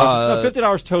 $50. No,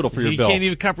 $50 total for your He bill. can't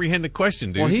even comprehend the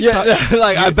question, dude. Well, he's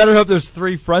like I better hope there's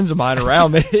 3 friends of mine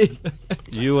around me.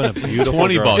 you and a beautiful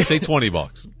 $20. girl. Say $20. All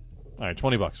right,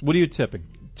 $20. What are you tipping?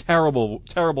 Terrible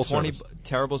service.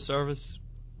 Terrible service.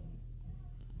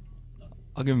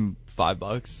 I'll give him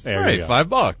 $5. There Right, you go.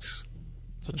 $5.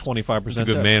 So 25%. That's a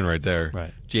good man right there.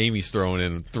 Right. Jamie's throwing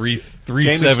in Jamie's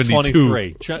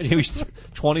 $3.72. Jamie's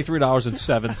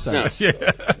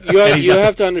 $23.07. No, you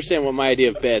have to understand what my idea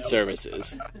of bad service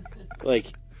is. Like,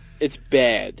 it's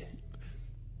bad.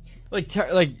 Like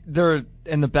they're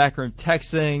in the back room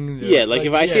texting. Yeah, like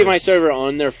if I see my server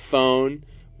on their phone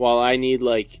while I need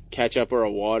like ketchup or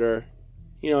a water,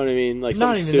 you know what I mean? Like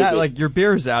not something even stupid. that. Like your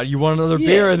beer's out, you want another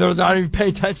beer, and they're not even paying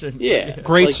attention. Yeah,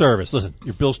 Great like, service. Listen,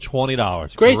 your bill's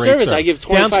 $20. Great service. I give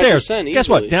 25% Downstairs. easily. Guess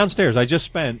what? Downstairs, I just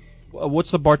spent. What's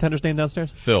the bartender's name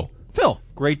downstairs? Phil. Phil.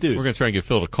 Great dude. We're going to try and get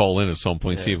Phil to call in at some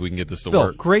point and see if we can get this to Phil,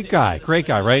 work. great guy,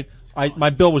 right? My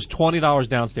bill was $20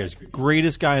 downstairs.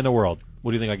 Greatest guy in the world.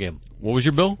 What do you think I gave him? What was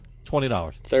your bill? $20.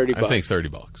 $30. I think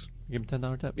 $30. Give him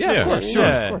 $10 tip. Yeah, of course, sure.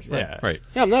 Of course, right. Yeah. Right.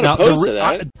 Yeah, I'm not Now, opposed the to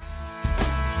that.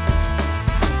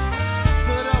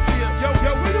 Yo,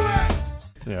 where you at?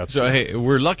 Yeah, So, hey,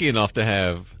 we're lucky enough to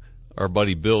have our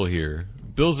buddy Bill here.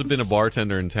 Bill's been a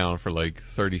bartender in town for like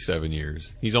 37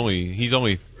 years. He's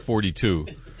only 42.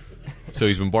 So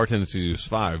he's been bartending since he was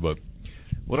 5. But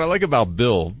what I like about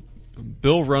Bill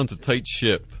runs a tight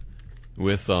ship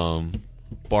with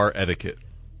bar etiquette.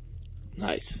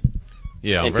 Nice.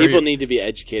 Yeah, And people need to be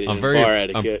educated I'm in very bar I'm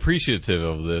etiquette. appreciative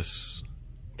of this.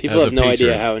 People as have a no patron.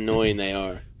 idea how annoying they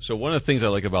are. So one of the things I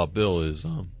like about Bill is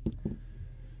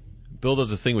Bill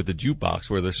does a thing with the jukebox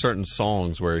where there's certain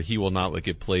songs where he will not let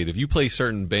get played. If you play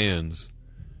certain bands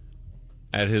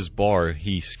at his bar,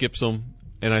 he skips them,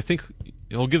 and I think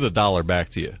he'll give the $1 back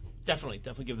to you. Definitely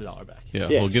give the $1 back. Yeah,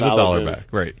 Yeah, he'll give the solid $1 move. back.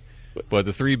 Right. But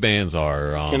the 3 bands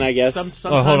are. Can I guess? Sometimes,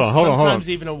 hold on. Sometimes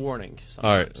even a warning.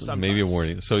 All right, Sometimes. maybe a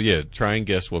warning. So yeah, try and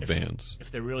guess what bands.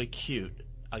 If they're really cute,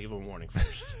 I'll give them a warning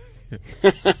first.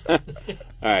 All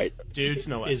right. Dudes,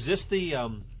 no way. Is this the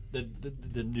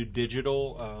new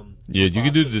digital? Yeah, you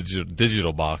can do the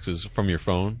digital boxes from your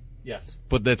phone, Yes.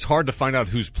 but that's hard to find out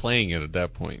who's playing it at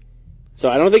that point. So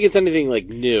I don't think it's anything like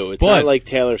new. It's But- not like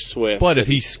Taylor Swift. But if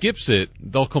he skips it,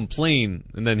 they'll complain,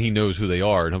 and then he knows who they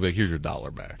are, and he'll be like, "Here's your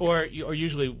 $1 back." Or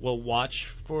usually we'll watch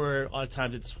for, a lot of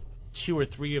times it's 2 or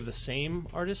 3 of the same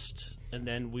artist, and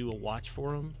then we will watch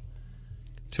for them.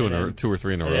 2 or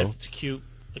 3 in a And if row. it's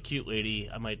a cute lady,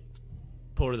 I might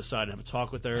pull her to the side and have a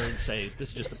talk with her and say, this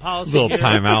is just a policy. Little here.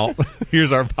 timeout.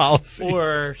 Here's our policy.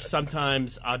 Or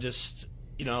sometimes I'll just,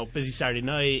 busy Saturday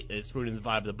night, it's ruining the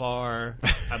vibe of the bar.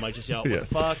 I might just yell, what Yeah. the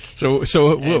fuck? So And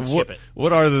skip it.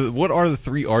 what are the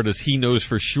 3 artists he knows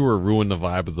for sure ruin the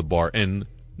vibe of the bar, and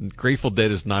Grateful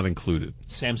Dead is not included?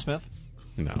 Sam Smith.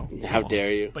 No. How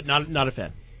dare you? But not a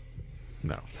fan.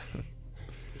 No.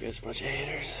 You guys are a bunch of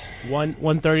haters.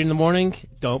 1:30 in the morning,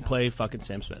 don't play fucking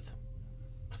Sam Smith.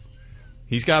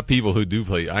 He's got people who do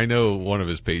play. I know one of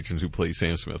his patrons who plays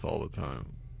Sam Smith all the time.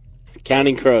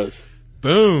 Counting Crows.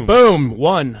 Boom. Boom,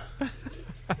 1.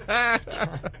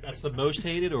 That's the most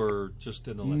hated, or just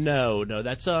in the list? No,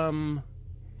 that's I'm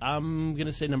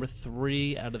gonna say number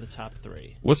 3 out of the top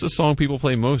 3. What's the song people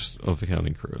play most of the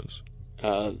Counting Crows?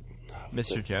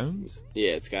 Mr. Jones?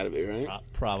 Yeah, it's got to be, right?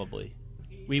 Probably.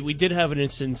 We did have an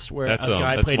instance where That's, a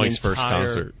guy that's played Mike's an first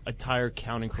concert. entire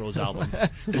Counting Crows album.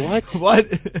 What?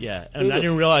 What? Yeah, and I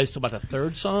didn't realize till about the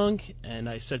 3rd song, and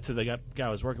I said to the guy I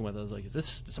was working with, I was like, did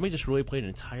somebody just really play an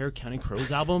entire Counting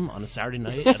Crows album on a Saturday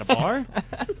night at a bar?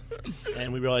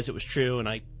 And we realized it was true, and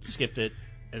I skipped it,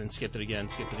 and then skipped it again.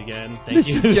 Thank you.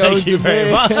 Mr. Thank you Jones,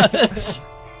 very man. much.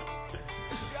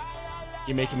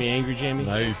 You making me angry, Jamie?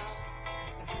 Nice.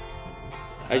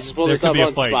 I just pulled There this could up be a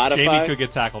on fight. Spotify. Jamie could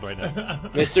get tackled right now.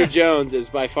 Mr. Jones is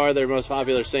by far their most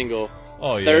popular single.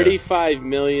 Oh yeah. 35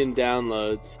 million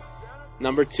downloads.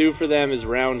 Number 2 for them is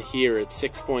Round Here at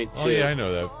 6.2. Oh yeah, I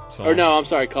know that song. Or no, I'm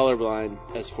sorry, Colorblind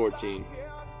has 14.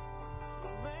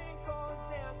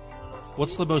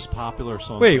 What's the most popular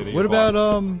song? Wait, what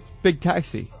about Big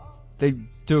Taxi? They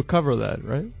do a cover of that,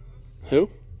 right? Who?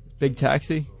 Big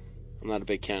Taxi? I'm not a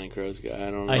big Counting Crows guy. I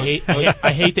don't know. I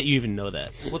hate that you even know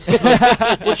that. What's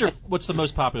the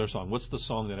most popular song? What's the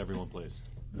song that everyone plays?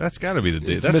 That's got to be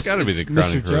the It's that's got to be the Mr.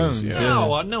 Counting Crows. Jones, Yeah.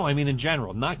 yeah. No, I mean in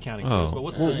general, not Counting Crows. But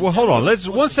what's the Well, hold on. Let's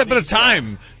one step at a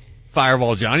time.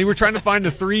 Fireball Johnny. We're trying to find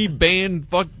the 3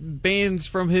 bands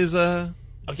from his. Okay,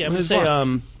 I'm gonna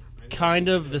say kind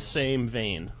of the same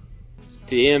vein.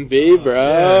 DMB,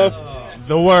 bro.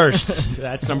 The worst.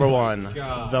 That's number 1.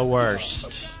 God. The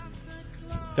worst.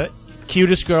 The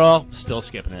cutest girl, still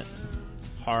skipping it.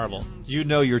 Horrible. You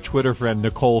know your Twitter friend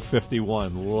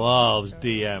Nicole51 loves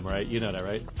DM, right? You know that,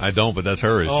 right? I don't, but that's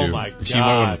her issue. Oh my God. She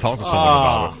might want to talk to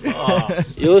someone about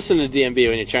it. You listen to DMB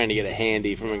when you're trying to get a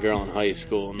handy from a girl in high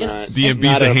school. Not DMB's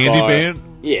not a at handy bar. band?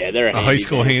 Yeah, they're a A handy high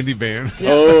school band. handy band.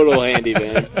 Total handy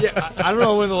band. Yeah, I don't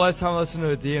know when the last time I listened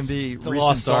to a DMB a recent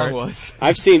lost song art. was.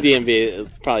 I've seen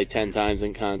DMB probably 10 times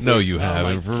in concert. No, you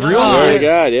haven't. For God. real? Swear to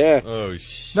God, yeah. Oh,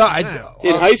 shit. No,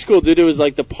 In high school, dude, it was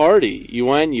like the party. You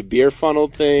went, you beer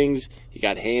funneled things, you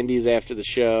got handies after the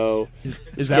show. Is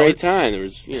It's a that great what, time. There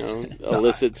was,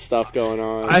 illicit stuff going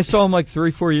on. I saw him like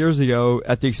 3-4 years ago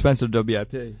at the expense of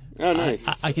WIP. Oh, nice.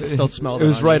 I can still smell It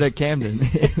was honey. right at Camden.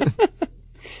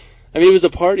 I mean, it was a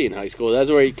party in high school. That's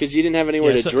where, because you didn't have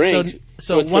anywhere to drink.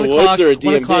 So it's 1 the o'clock, woods or a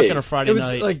 1 o'clock DMB. on a Friday It was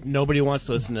night, like- nobody wants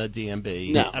to listen to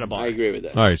DMB No, at a bar. I agree with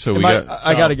that. All right, so we Am got.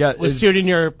 I gotta get. Let's is- do it in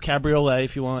your cabriolet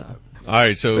if you want. All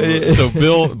right, so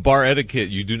Bill, bar etiquette.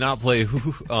 You do not play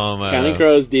Counting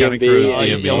Crows, DMB. Counting Crows, Oh,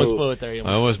 DMB. You almost blew it there.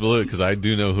 I almost blew it because I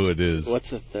do know who it is. What's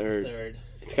the third? Third.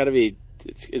 It's got to be.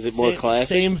 Is it more classic?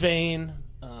 Same vein.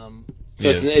 So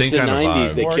it's same the kind of 90s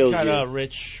vibe. that More kills kind you. of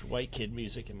rich white kid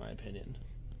music, in my opinion.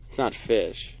 It's not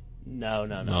Fish. No.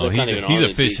 No, That's not he's even a on the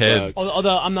fish G head. Crouch.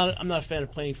 Although I'm not a fan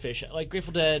of playing Fish. Like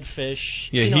Grateful Dead, Fish.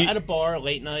 Yeah, you know, he- at a bar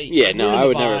late night. Yeah, no, ruin I the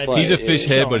would never vibe. play He's a it, fish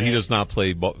yeah. head, but he Yeah. does not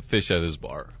play fish at his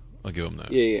bar. I'll give him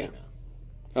that. Yeah.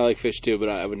 I like Fish too, but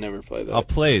I would never play that. I'll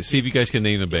play it. See if you guys can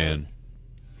name the band.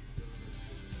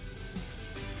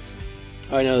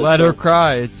 I know. Let Her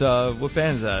Cry. It's what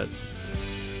band is that?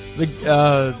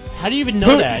 How do you even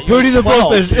know that? You're Hootie the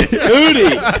 12. Blowfish.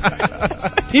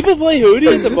 Hootie. People play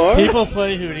Hootie at the bar. People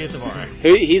play Hootie at the bar.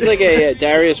 He's like a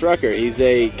Darius Rucker. He's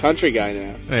a country guy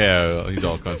now. Yeah, he's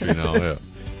all country now. Yeah,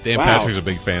 Dan Wow. Patrick's a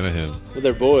big fan of him. With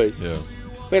their boys. Yeah.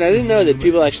 Wait, I didn't know that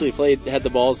people actually had the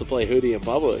balls to play Hootie in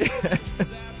public.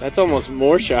 That's almost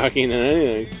more shocking than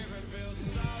anything.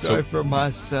 Sorry for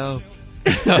myself.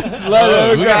 Let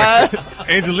her cry.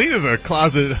 Angelina's a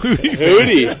closet Hootie.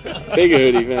 Hootie, big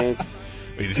Hootie fan.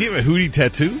 Wait, does he have a Hootie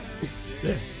tattoo?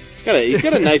 He's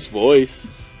got a nice voice.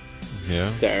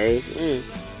 Yeah. Darius.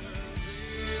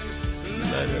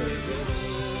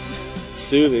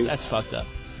 Soothing. That's fucked up.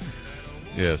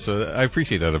 Yeah, so I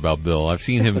appreciate that about Bill. I've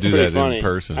seen him That's do pretty that funny. in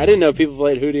person. I didn't know people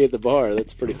played Hootie at the bar.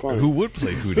 That's pretty funny. Who would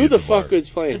play Hootie Who at the the bar? fuck was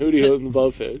playing Hootie and the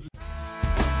Blowfish?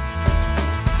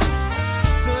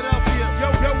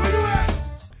 Yo, where you at?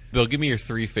 Bill, give me your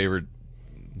 3 favorite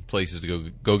places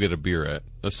to go get a beer at,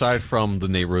 aside from the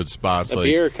neighborhood spots. A like,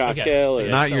 beer, cocktail, or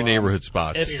not so, your neighborhood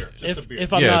spots.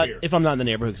 If I'm Yeah. not in the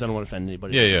neighborhood, because I don't want to offend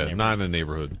anybody. Yeah, not in the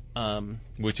neighborhood, Um,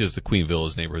 which is the Queen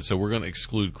Village neighborhood. So we're going to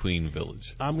exclude Queen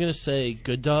Village. I'm gonna say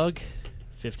Good Dog,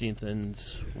 15th and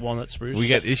Walnut Spruce. We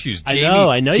got issues. I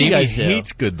Jamie, know you Jamie guys do.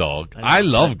 hates Good Dog. I know. I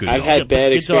love Good I've Dog. had bad Good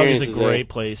Dog experiences is a there. great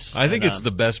place. I think and, it's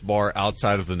the best bar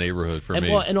outside of the neighborhood for and,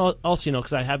 me. well, and also,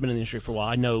 because I have been in the industry for a while,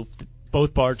 I know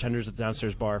both bartenders at the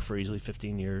downstairs bar for easily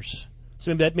 15 years.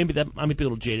 So maybe that I might be a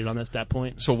little jaded on that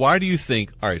point. So why do you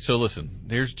think? All right, so listen.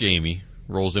 There's Jamie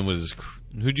rolls in with his.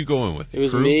 Who'd you go in with? It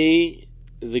was Crew? me,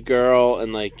 the girl,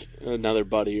 and like another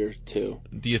buddy or two.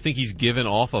 Do you think he's giving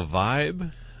off a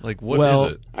vibe? Like what Well-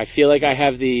 is it? I feel like I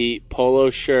have the polo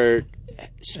shirt,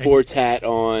 sports hat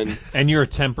on. And you're a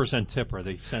 10% tipper.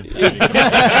 They sense that.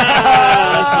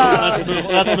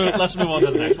 let's move on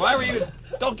to the next. Why were you?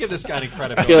 Don't give this guy any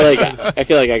credit. I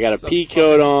feel like I got a pea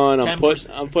coat on.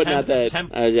 I'm putting out that.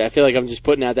 10 I feel like I'm just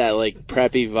putting out that like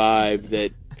preppy vibe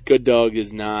that Good Dog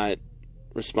is not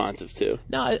responsive to.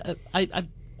 No,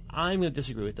 I'm going to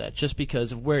disagree with that just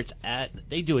because of where it's at.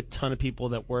 They do a ton of people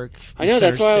that work. I know, in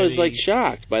that's Center why I was City, like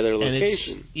shocked by their and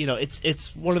location.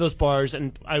 it's one of those bars,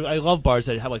 and I love bars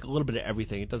that have like a little bit of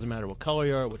everything. It doesn't matter what color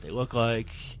you are, what they look like.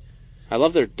 I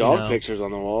love their dog know. pictures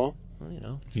on the wall.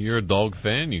 Well, You're a dog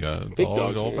fan. You got a Big dog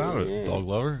dog all fan, about it. yeah. Dog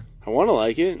lover. I want to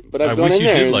like it, but I I've gone wish in you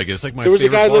there. did and like it. It's like my there was a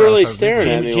favorite guy bar literally outside of staring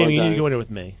at me Jamie, one you time. can go in there with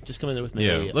me. Just come in there with me.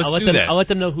 Yeah, let's I'll let do them. that. I'll let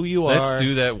them know who you are. Let's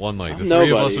do that one night. The I'm three of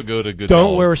nobody. us will go to Good Don't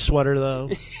Dog. wear a sweater though.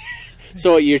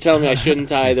 So you're telling me I shouldn't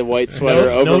tie the white sweater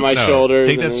over my shoulders?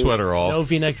 Take that and- sweater off. No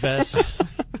V-neck vest.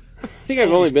 I think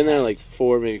I've only been there like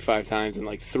 4, maybe 5 times, and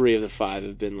like 3 of the 5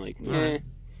 have been like, eh.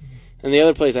 And the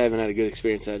other place I haven't had a good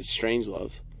experience at is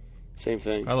Strangeloves. Same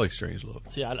thing. I like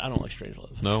Strangelove. See, I don't like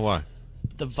Strangelove. No, why?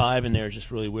 The vibe in there is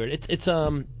just really weird. It's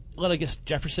a lot, I guess,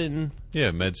 Jefferson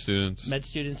Yeah, med students.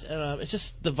 students. It's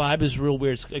just the vibe is real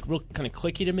weird. It's like real kind of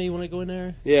cliquey to me when I go in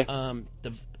there. Yeah.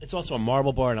 It's also a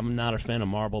marble bar, and I'm not a fan of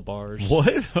marble bars.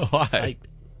 What? Why? Like,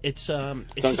 it's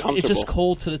uncomfortable. It's just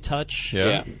cold to the touch.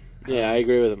 Yeah. Yeah, I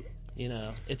agree with him. You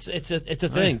know, it's a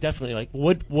thing, definitely. Like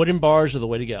wooden bars are the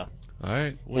way to go. All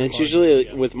right. And it's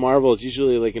usually, with marble, it's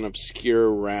usually like an obscure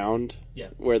round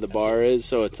where the bar is,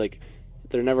 so it's like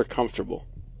they're never comfortable.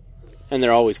 And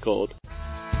they're always cold. Where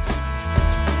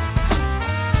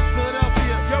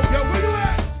you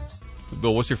at?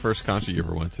 Bill, what's your first concert you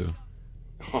ever went to?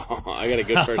 I got a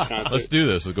good first concert. Let's do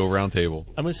this. Let's go round table.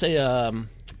 I'm going to say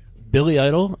Billy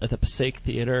Idol at the Passaic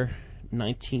Theater,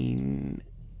 19...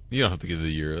 You don't have to give the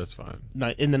year. That's fine.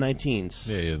 In the 19s.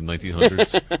 Yeah, the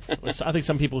 1900s. I think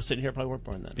some people sitting here probably weren't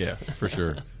born then. Yeah, for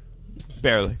sure.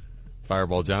 Barely.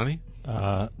 Fireball Johnny?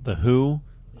 The Who,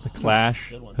 The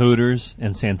Clash, Hooters,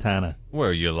 and Santana. Where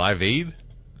are you, Live Aid?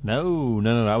 No.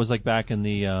 I was like back in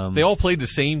the. They all played the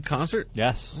same concert?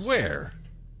 Yes. Where?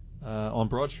 On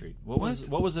Broad Street. What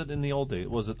was it in the old days?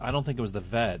 Was it? I don't think it was the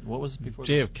Vet. What was it before?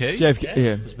 JFK? JFK.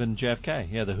 Yeah. It's been JFK.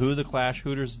 Yeah, the Who, The Clash,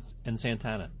 Hooters, and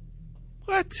Santana.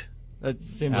 What? That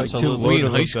seems Absolutely. like too Were you in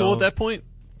low to high school go. at that point?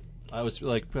 I was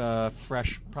like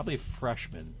probably a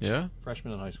freshman. Yeah?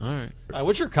 Freshman in high school. All right.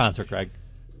 What's your concert, Greg?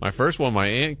 My first one, my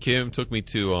Aunt Kim took me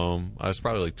to, I was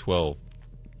probably like 12.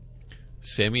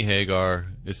 Sammy Hagar.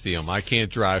 It's the I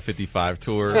Can't Drive 55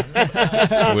 tour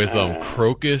with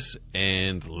Crocus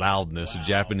and Loudness, a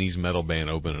Japanese metal band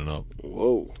opening up.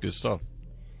 Whoa. Good stuff.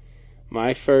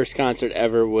 My first concert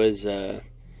ever was, I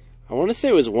want to say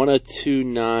it was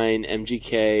 1029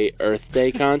 MGK Earth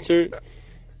Day concert.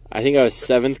 I think I was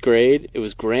 7th grade. It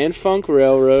was Grand Funk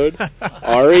Railroad,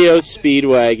 REO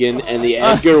Speedwagon, and the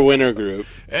Edgar Winter Group.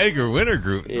 Edgar Winter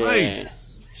Group. Yeah, Nice.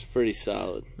 it's pretty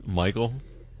solid. Michael?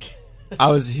 I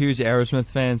was a huge Aerosmith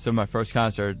fan, so my first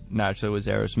concert naturally was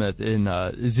Aerosmith in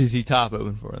ZZ Top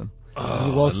opened for them. It was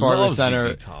the Wells Fargo love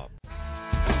Center. ZZ Top.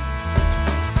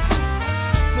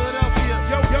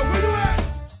 Where you at?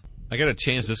 I got a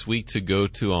chance this week to go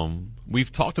to,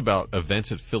 we've talked about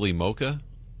events at Philly Mocha,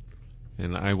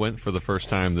 and I went for the first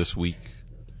time this week.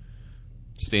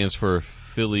 Stands for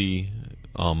Philly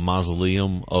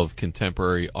Mausoleum of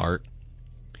Contemporary Art.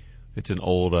 It's an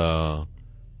old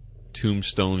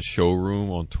tombstone showroom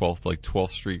on 12th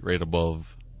Street, right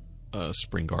above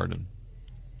Spring Garden.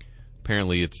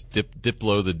 Apparently, it's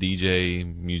Diplo, the DJ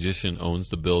musician, owns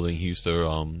the building. He used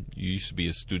to be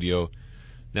a studio.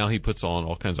 Now he puts on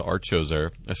all kinds of art shows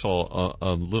there. I saw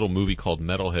a little movie called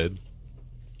Metalhead,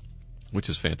 which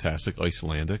is fantastic,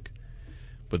 Icelandic.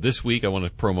 But this week I want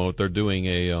to promote. They're doing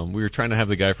we were trying to have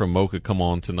the guy from Mocha come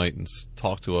on tonight and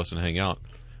talk to us and hang out.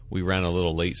 We ran a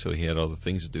little late, so he had other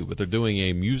things to do. But they're doing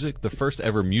the first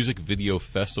ever music video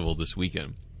festival this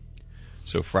weekend.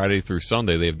 So Friday through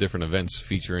Sunday, they have different events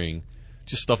featuring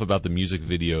just stuff about the music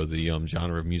video, the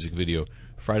genre of music video.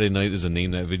 Friday night is a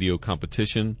Name That Video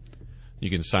competition. You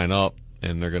can sign up,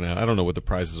 and they're I don't know what the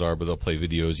prizes are, but they'll play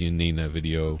videos. You name that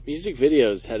video. Music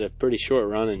videos had a pretty short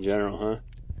run in general, huh?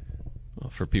 Well,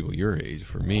 for people your age,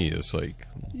 for me, it's like...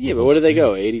 Yeah, but what did they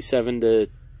go? 87 to...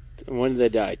 When did they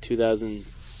die? 2000...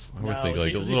 I would think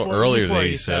like a little earlier than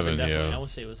 87, definitely. yeah. I would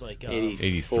say it was like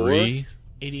 83?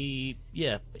 80,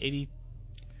 yeah,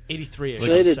 83. So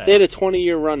they had a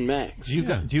 20-year run max. Do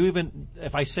you even,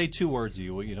 if I say two words to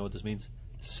you, you know what this means?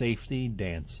 Safety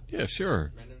dance. Yeah,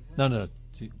 sure. No. Do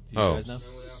you guys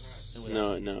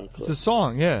know? No. It's a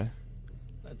song, yeah.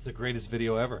 That's the greatest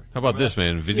video ever. How about this,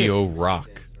 man? Video Rock.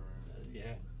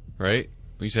 Yeah. Right?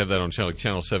 We used to have that on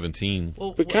channel 17.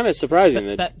 Well, But kind of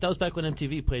surprising that was back when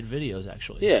MTV played videos,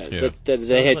 actually. Yeah, Yeah. that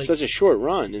they had like- such a short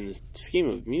run in the scheme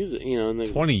of music, you know. And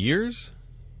 20 years?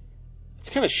 it's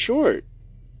kind of short.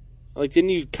 Like, didn't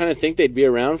you kind of think they'd be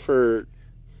around for...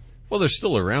 Well, they're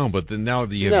still around, but then now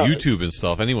that you have YouTube and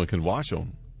stuff, anyone can watch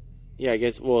them. Yeah, I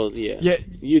guess, well, yeah. Yeah.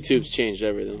 YouTube's changed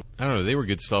everything. I don't know. They were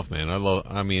good stuff, man. I lived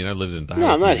in... No,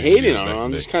 I'm not hating on them.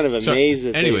 I'm just kind of amazed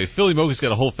that Anyway, Philly Mocha's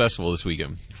got a whole festival this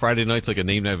weekend. Friday night's like a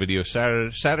Name That Video.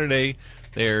 Saturday,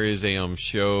 there is a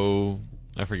show...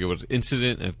 I forget what it's...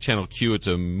 Incident at Channel Q. It's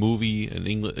a movie,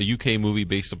 a UK movie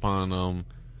based upon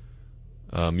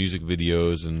music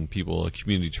videos and people, a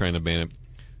community trying to ban it.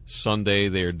 Sunday,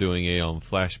 they are doing a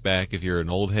flashback, if you're an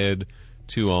old head,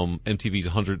 to MTV's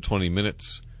 120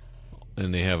 Minutes.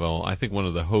 And they have, I think, one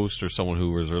of the hosts or someone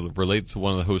who was related to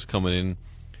one of the hosts coming in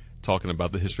talking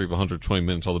about the history of 120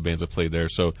 Minutes, all the bands that played there.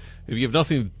 So if you have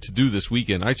nothing to do this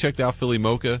weekend, I checked out Philly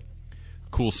Mocha.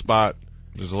 Cool spot.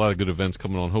 There's a lot of good events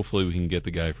coming on. Hopefully we can get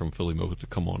the guy from Philly Mocha to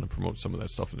come on and promote some of that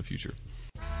stuff in the future.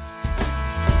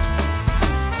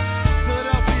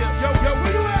 Yo,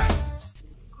 where you at?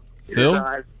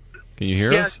 Phil, can you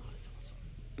hear us?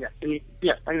 Yeah,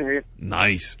 I can hear you.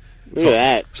 Nice. Look at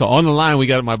that. So on the line we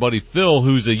got my buddy Phil,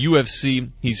 who's a UFC.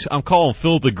 I'm calling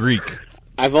Phil the Greek.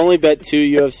 I've only bet 2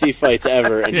 UFC fights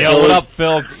ever. And Yeah, what up,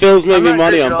 Phil? Phil's made me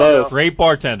money on both. Great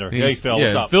bartender. Hey, Phil,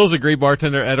 what's up? Phil's a great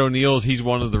bartender at O'Neill's. He's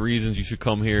one of the reasons you should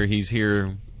come here. He's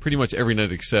here pretty much every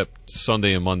night except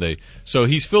Sunday and Monday. So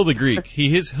he's Phil the Greek.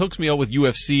 He hooks me up with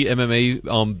UFC,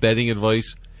 MMA betting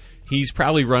advice. He's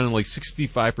probably running like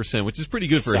 65%, which is pretty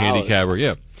good for a handicapper.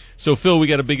 Yeah. So Phil, we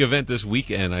got a big event this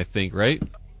weekend, I think, right?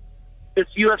 It's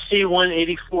UFC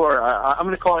 184. I'm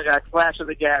going to call it Clash of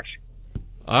the Gash.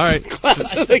 All right.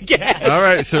 Clash of the Gash. All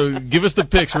right. So give us the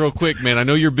picks real quick, man. I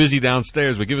know you're busy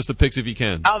downstairs, but give us the picks if you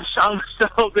can. I'm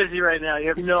so busy right now. You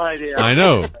have no idea. I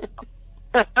know.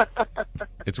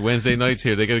 It's Wednesday nights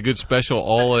here. They got a good special,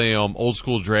 all old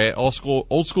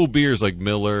school beers like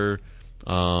Miller.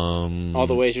 All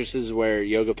the waitresses wear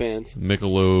yoga pants.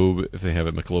 Michelob, if they have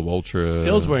it, Michelob Ultra.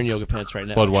 Phil's wearing yoga pants right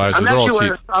now. Budweiser, they're all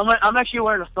cheap. I'm actually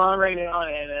wearing a thong right now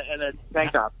and a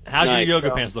tank top. How's your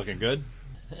yoga pants looking? Good?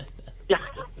 Yeah.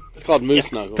 It's called Moose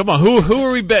Snuggle. Come on, who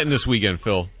are we betting this weekend,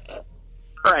 Phil? All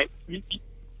right.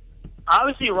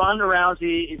 Obviously, Ronda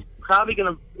Rousey is probably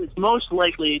it's most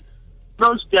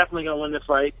definitely going to win the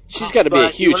fight. She's got to be a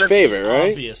huge favorite,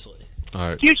 right? Obviously. All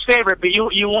right. Huge favorite, but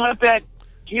you want to bet.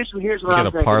 Here's what I'm got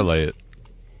to thinking. parlay it.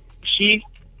 She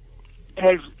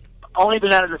has only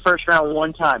been out of the first round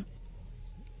one time.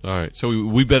 All right, so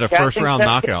we bet a first round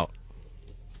knockout.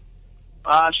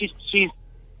 Her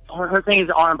thing is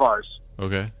arm bars.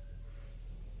 Okay.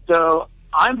 So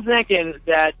I'm thinking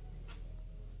that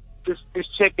this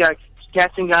chick, Kat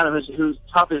Zingano, who's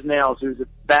tough as nails, who's a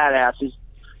badass, who's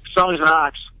strong as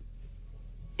rocks,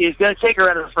 is going to take her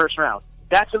out of the first round.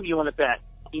 That's what you want to bet.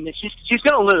 I mean, she's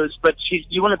going to lose, but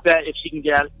you want to bet if she can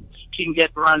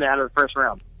get Ronda out of the first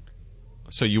round.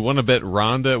 So you want to bet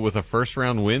Ronda with a first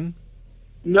round win?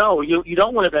 No, you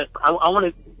don't want to bet.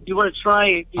 You want to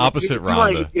try opposite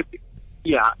Ronda.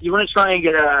 You want to try and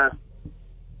get a.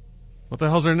 What the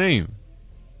hell's her name?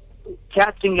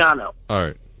 Kat Zingano. All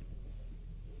right.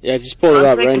 Yeah, I just pulled it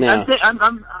up right now.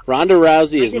 I'm Ronda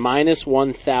Rousey is minus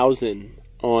 1,000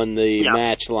 on the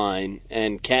match line,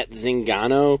 and Kat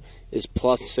Zingano is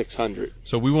plus 600.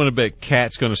 So we want to bet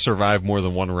Kat's going to survive more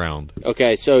than one round.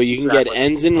 Okay, so you can get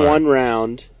ends in one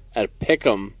round at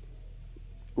Pick'em.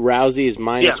 Rousey is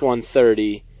minus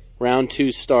 130. Round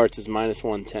 2 starts is minus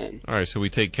 110. All right, so we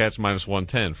take Kat's minus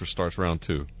 110 for starts round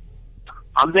 2.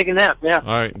 I'm thinking that, yeah. All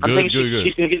right, I'm thinking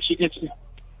she's going to get.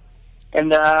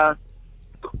 And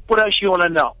what else you want to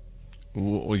know?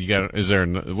 Well, you got. Is there?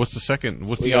 What's the second?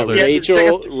 What's the other?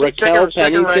 Raquel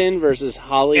Pennington versus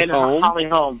Holly Holm. Holly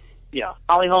Holm. Yeah,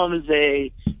 Holly Holm is a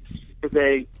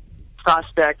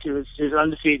prospect who's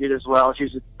undefeated as well.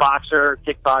 She's a boxer,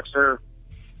 kickboxer.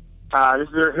 This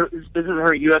is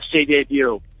her UFC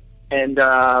debut, and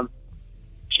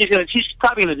she's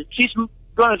probably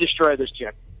going to destroy this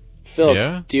chick.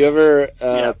 Phil, do you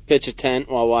ever pitch a tent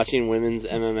while watching women's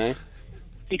MMA?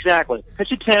 Exactly.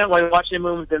 Pitch a tent while you're watching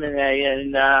women's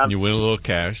MMA, and you win a little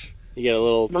cash. You get a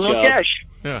little cash.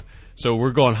 Yeah. So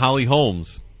we're going Holly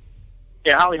Holmes.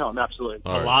 Yeah, Holly Holm, absolutely.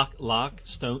 All right. Lock,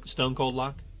 Stone Cold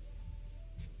Lock.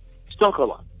 Stone Cold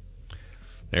Lock.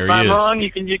 There if he I'm is. wrong,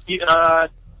 you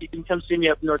can come see me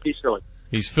up in Northeast Philly.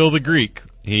 He's Phil the Greek.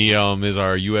 He is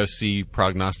our UFC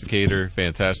prognosticator.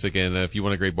 Fantastic. And if you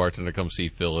want a great bartender, come see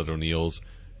Phil at O'Neill's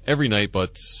every night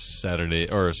but Saturday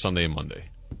or Sunday and Monday.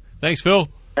 Thanks, Phil.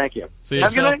 Thank you. See you.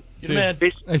 Have a good night. See you.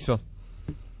 Peace. Thanks, Phil.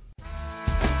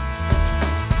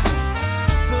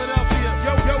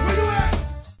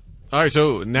 All right,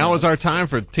 so now is our time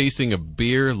for tasting a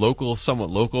beer, somewhat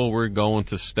local. We're going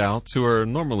to stouts, who are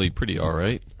normally pretty all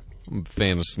right. I'm a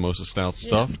fan of most of Stouts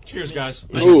stuff. Cheers, guys.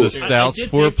 This is the Stouts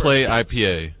Foreplay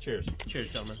IPA. Cheers. Cheers,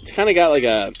 gentlemen. It's kind of got like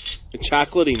a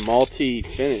chocolatey, malty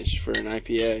finish for an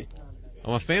IPA.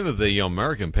 I'm a fan of the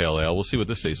American Pale Ale. We'll see what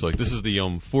this tastes like. This is the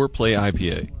Foreplay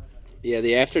IPA. Yeah,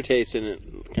 the aftertaste in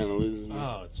it kind of loses me.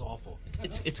 Oh, it's awful.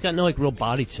 It's got no real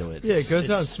body to it. Yeah, it goes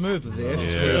down smooth with the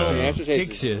aftertaste. Yeah. The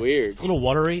aftertaste is weird. It's a little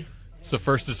watery. It's the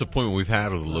first disappointment we've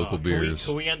had with the local beers.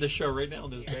 Can we end the show right now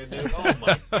on this bad news? Oh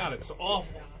my God, it's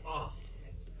awful. Oh.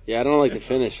 Yeah, I don't like the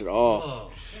finish at all. Oh.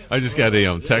 I just got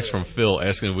a text from Phil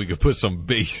asking if we could put some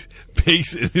bass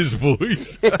in his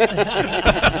voice.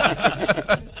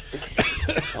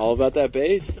 All about that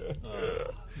bass.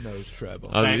 Nose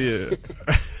treble. Yeah.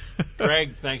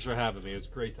 Greg, thanks for having me. It was a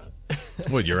great time.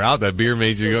 What, you're out? That beer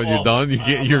made you go, you're done?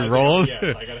 You're rolling?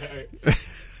 Yes,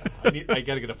 I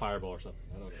gotta get a fireball or something.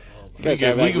 I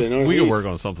don't know. We can work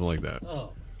on something like that.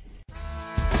 Oh.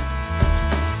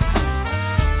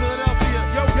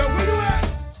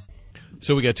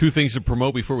 So we got two things to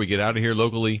promote before we get out of here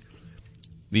locally.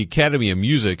 The Academy of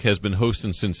Music has been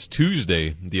hosting since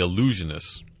Tuesday The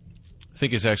Illusionists. I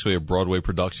think it's actually a Broadway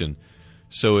production.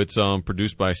 So it's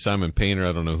produced by Simon Painter.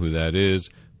 I don't know who that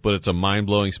is, but it's a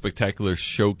mind-blowing, spectacular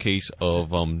showcase of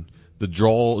the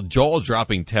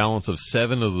jaw-dropping talents of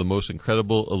 7 of the most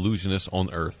incredible illusionists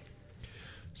on Earth.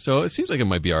 So it seems like it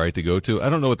might be all right to go to. I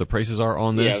don't know what the prices are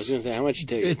on this. Yeah, I was gonna say, how much you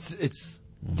take? It's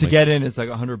to get in, it's like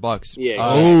 $100. Yeah.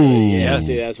 Oh. Yeah.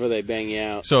 See, that's where they bang you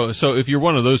out. So if you're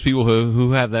one of those people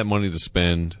who have that money to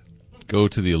spend, go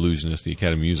to the Illusionist, the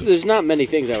Academy of Music. There's not many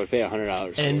things I would pay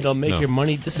 $100 for. And they'll make your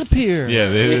money disappear. Yeah,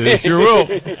 they sure will.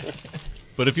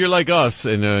 But if you're like us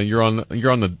and you're on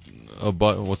the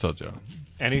what's up, Joe?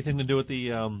 Anything to do with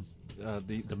the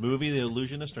movie, The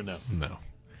Illusionist, or no? No.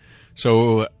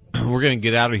 So we're gonna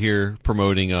get out of here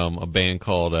promoting a band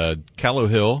called Callow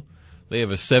Hill. They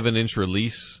have a 7-inch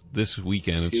release this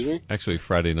weekend. Excuse me? Actually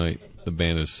Friday night. The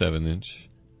band is 7-inch.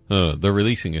 They're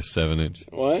releasing a 7-inch.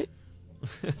 What?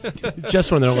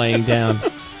 Just when they're laying down.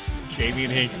 Jamie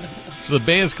and Hank. So the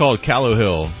band's called Callow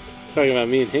Hill. Talking about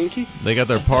me and Hinky? They got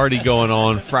their party going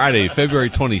on Friday, February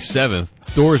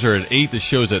 27th. Doors are at 8. The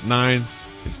show's at 9.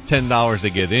 It's $10 to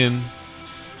get in.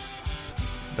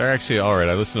 They're actually all right.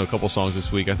 I listened to a couple songs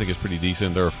this week. I think it's pretty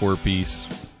decent. They're a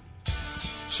 4-piece.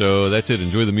 So that's it.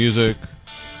 Enjoy the music.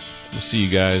 We'll see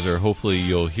you guys, or hopefully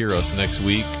you'll hear us next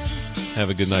week. Have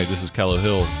a good night. This is Callow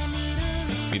Hill.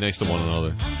 Be nice to one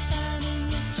another.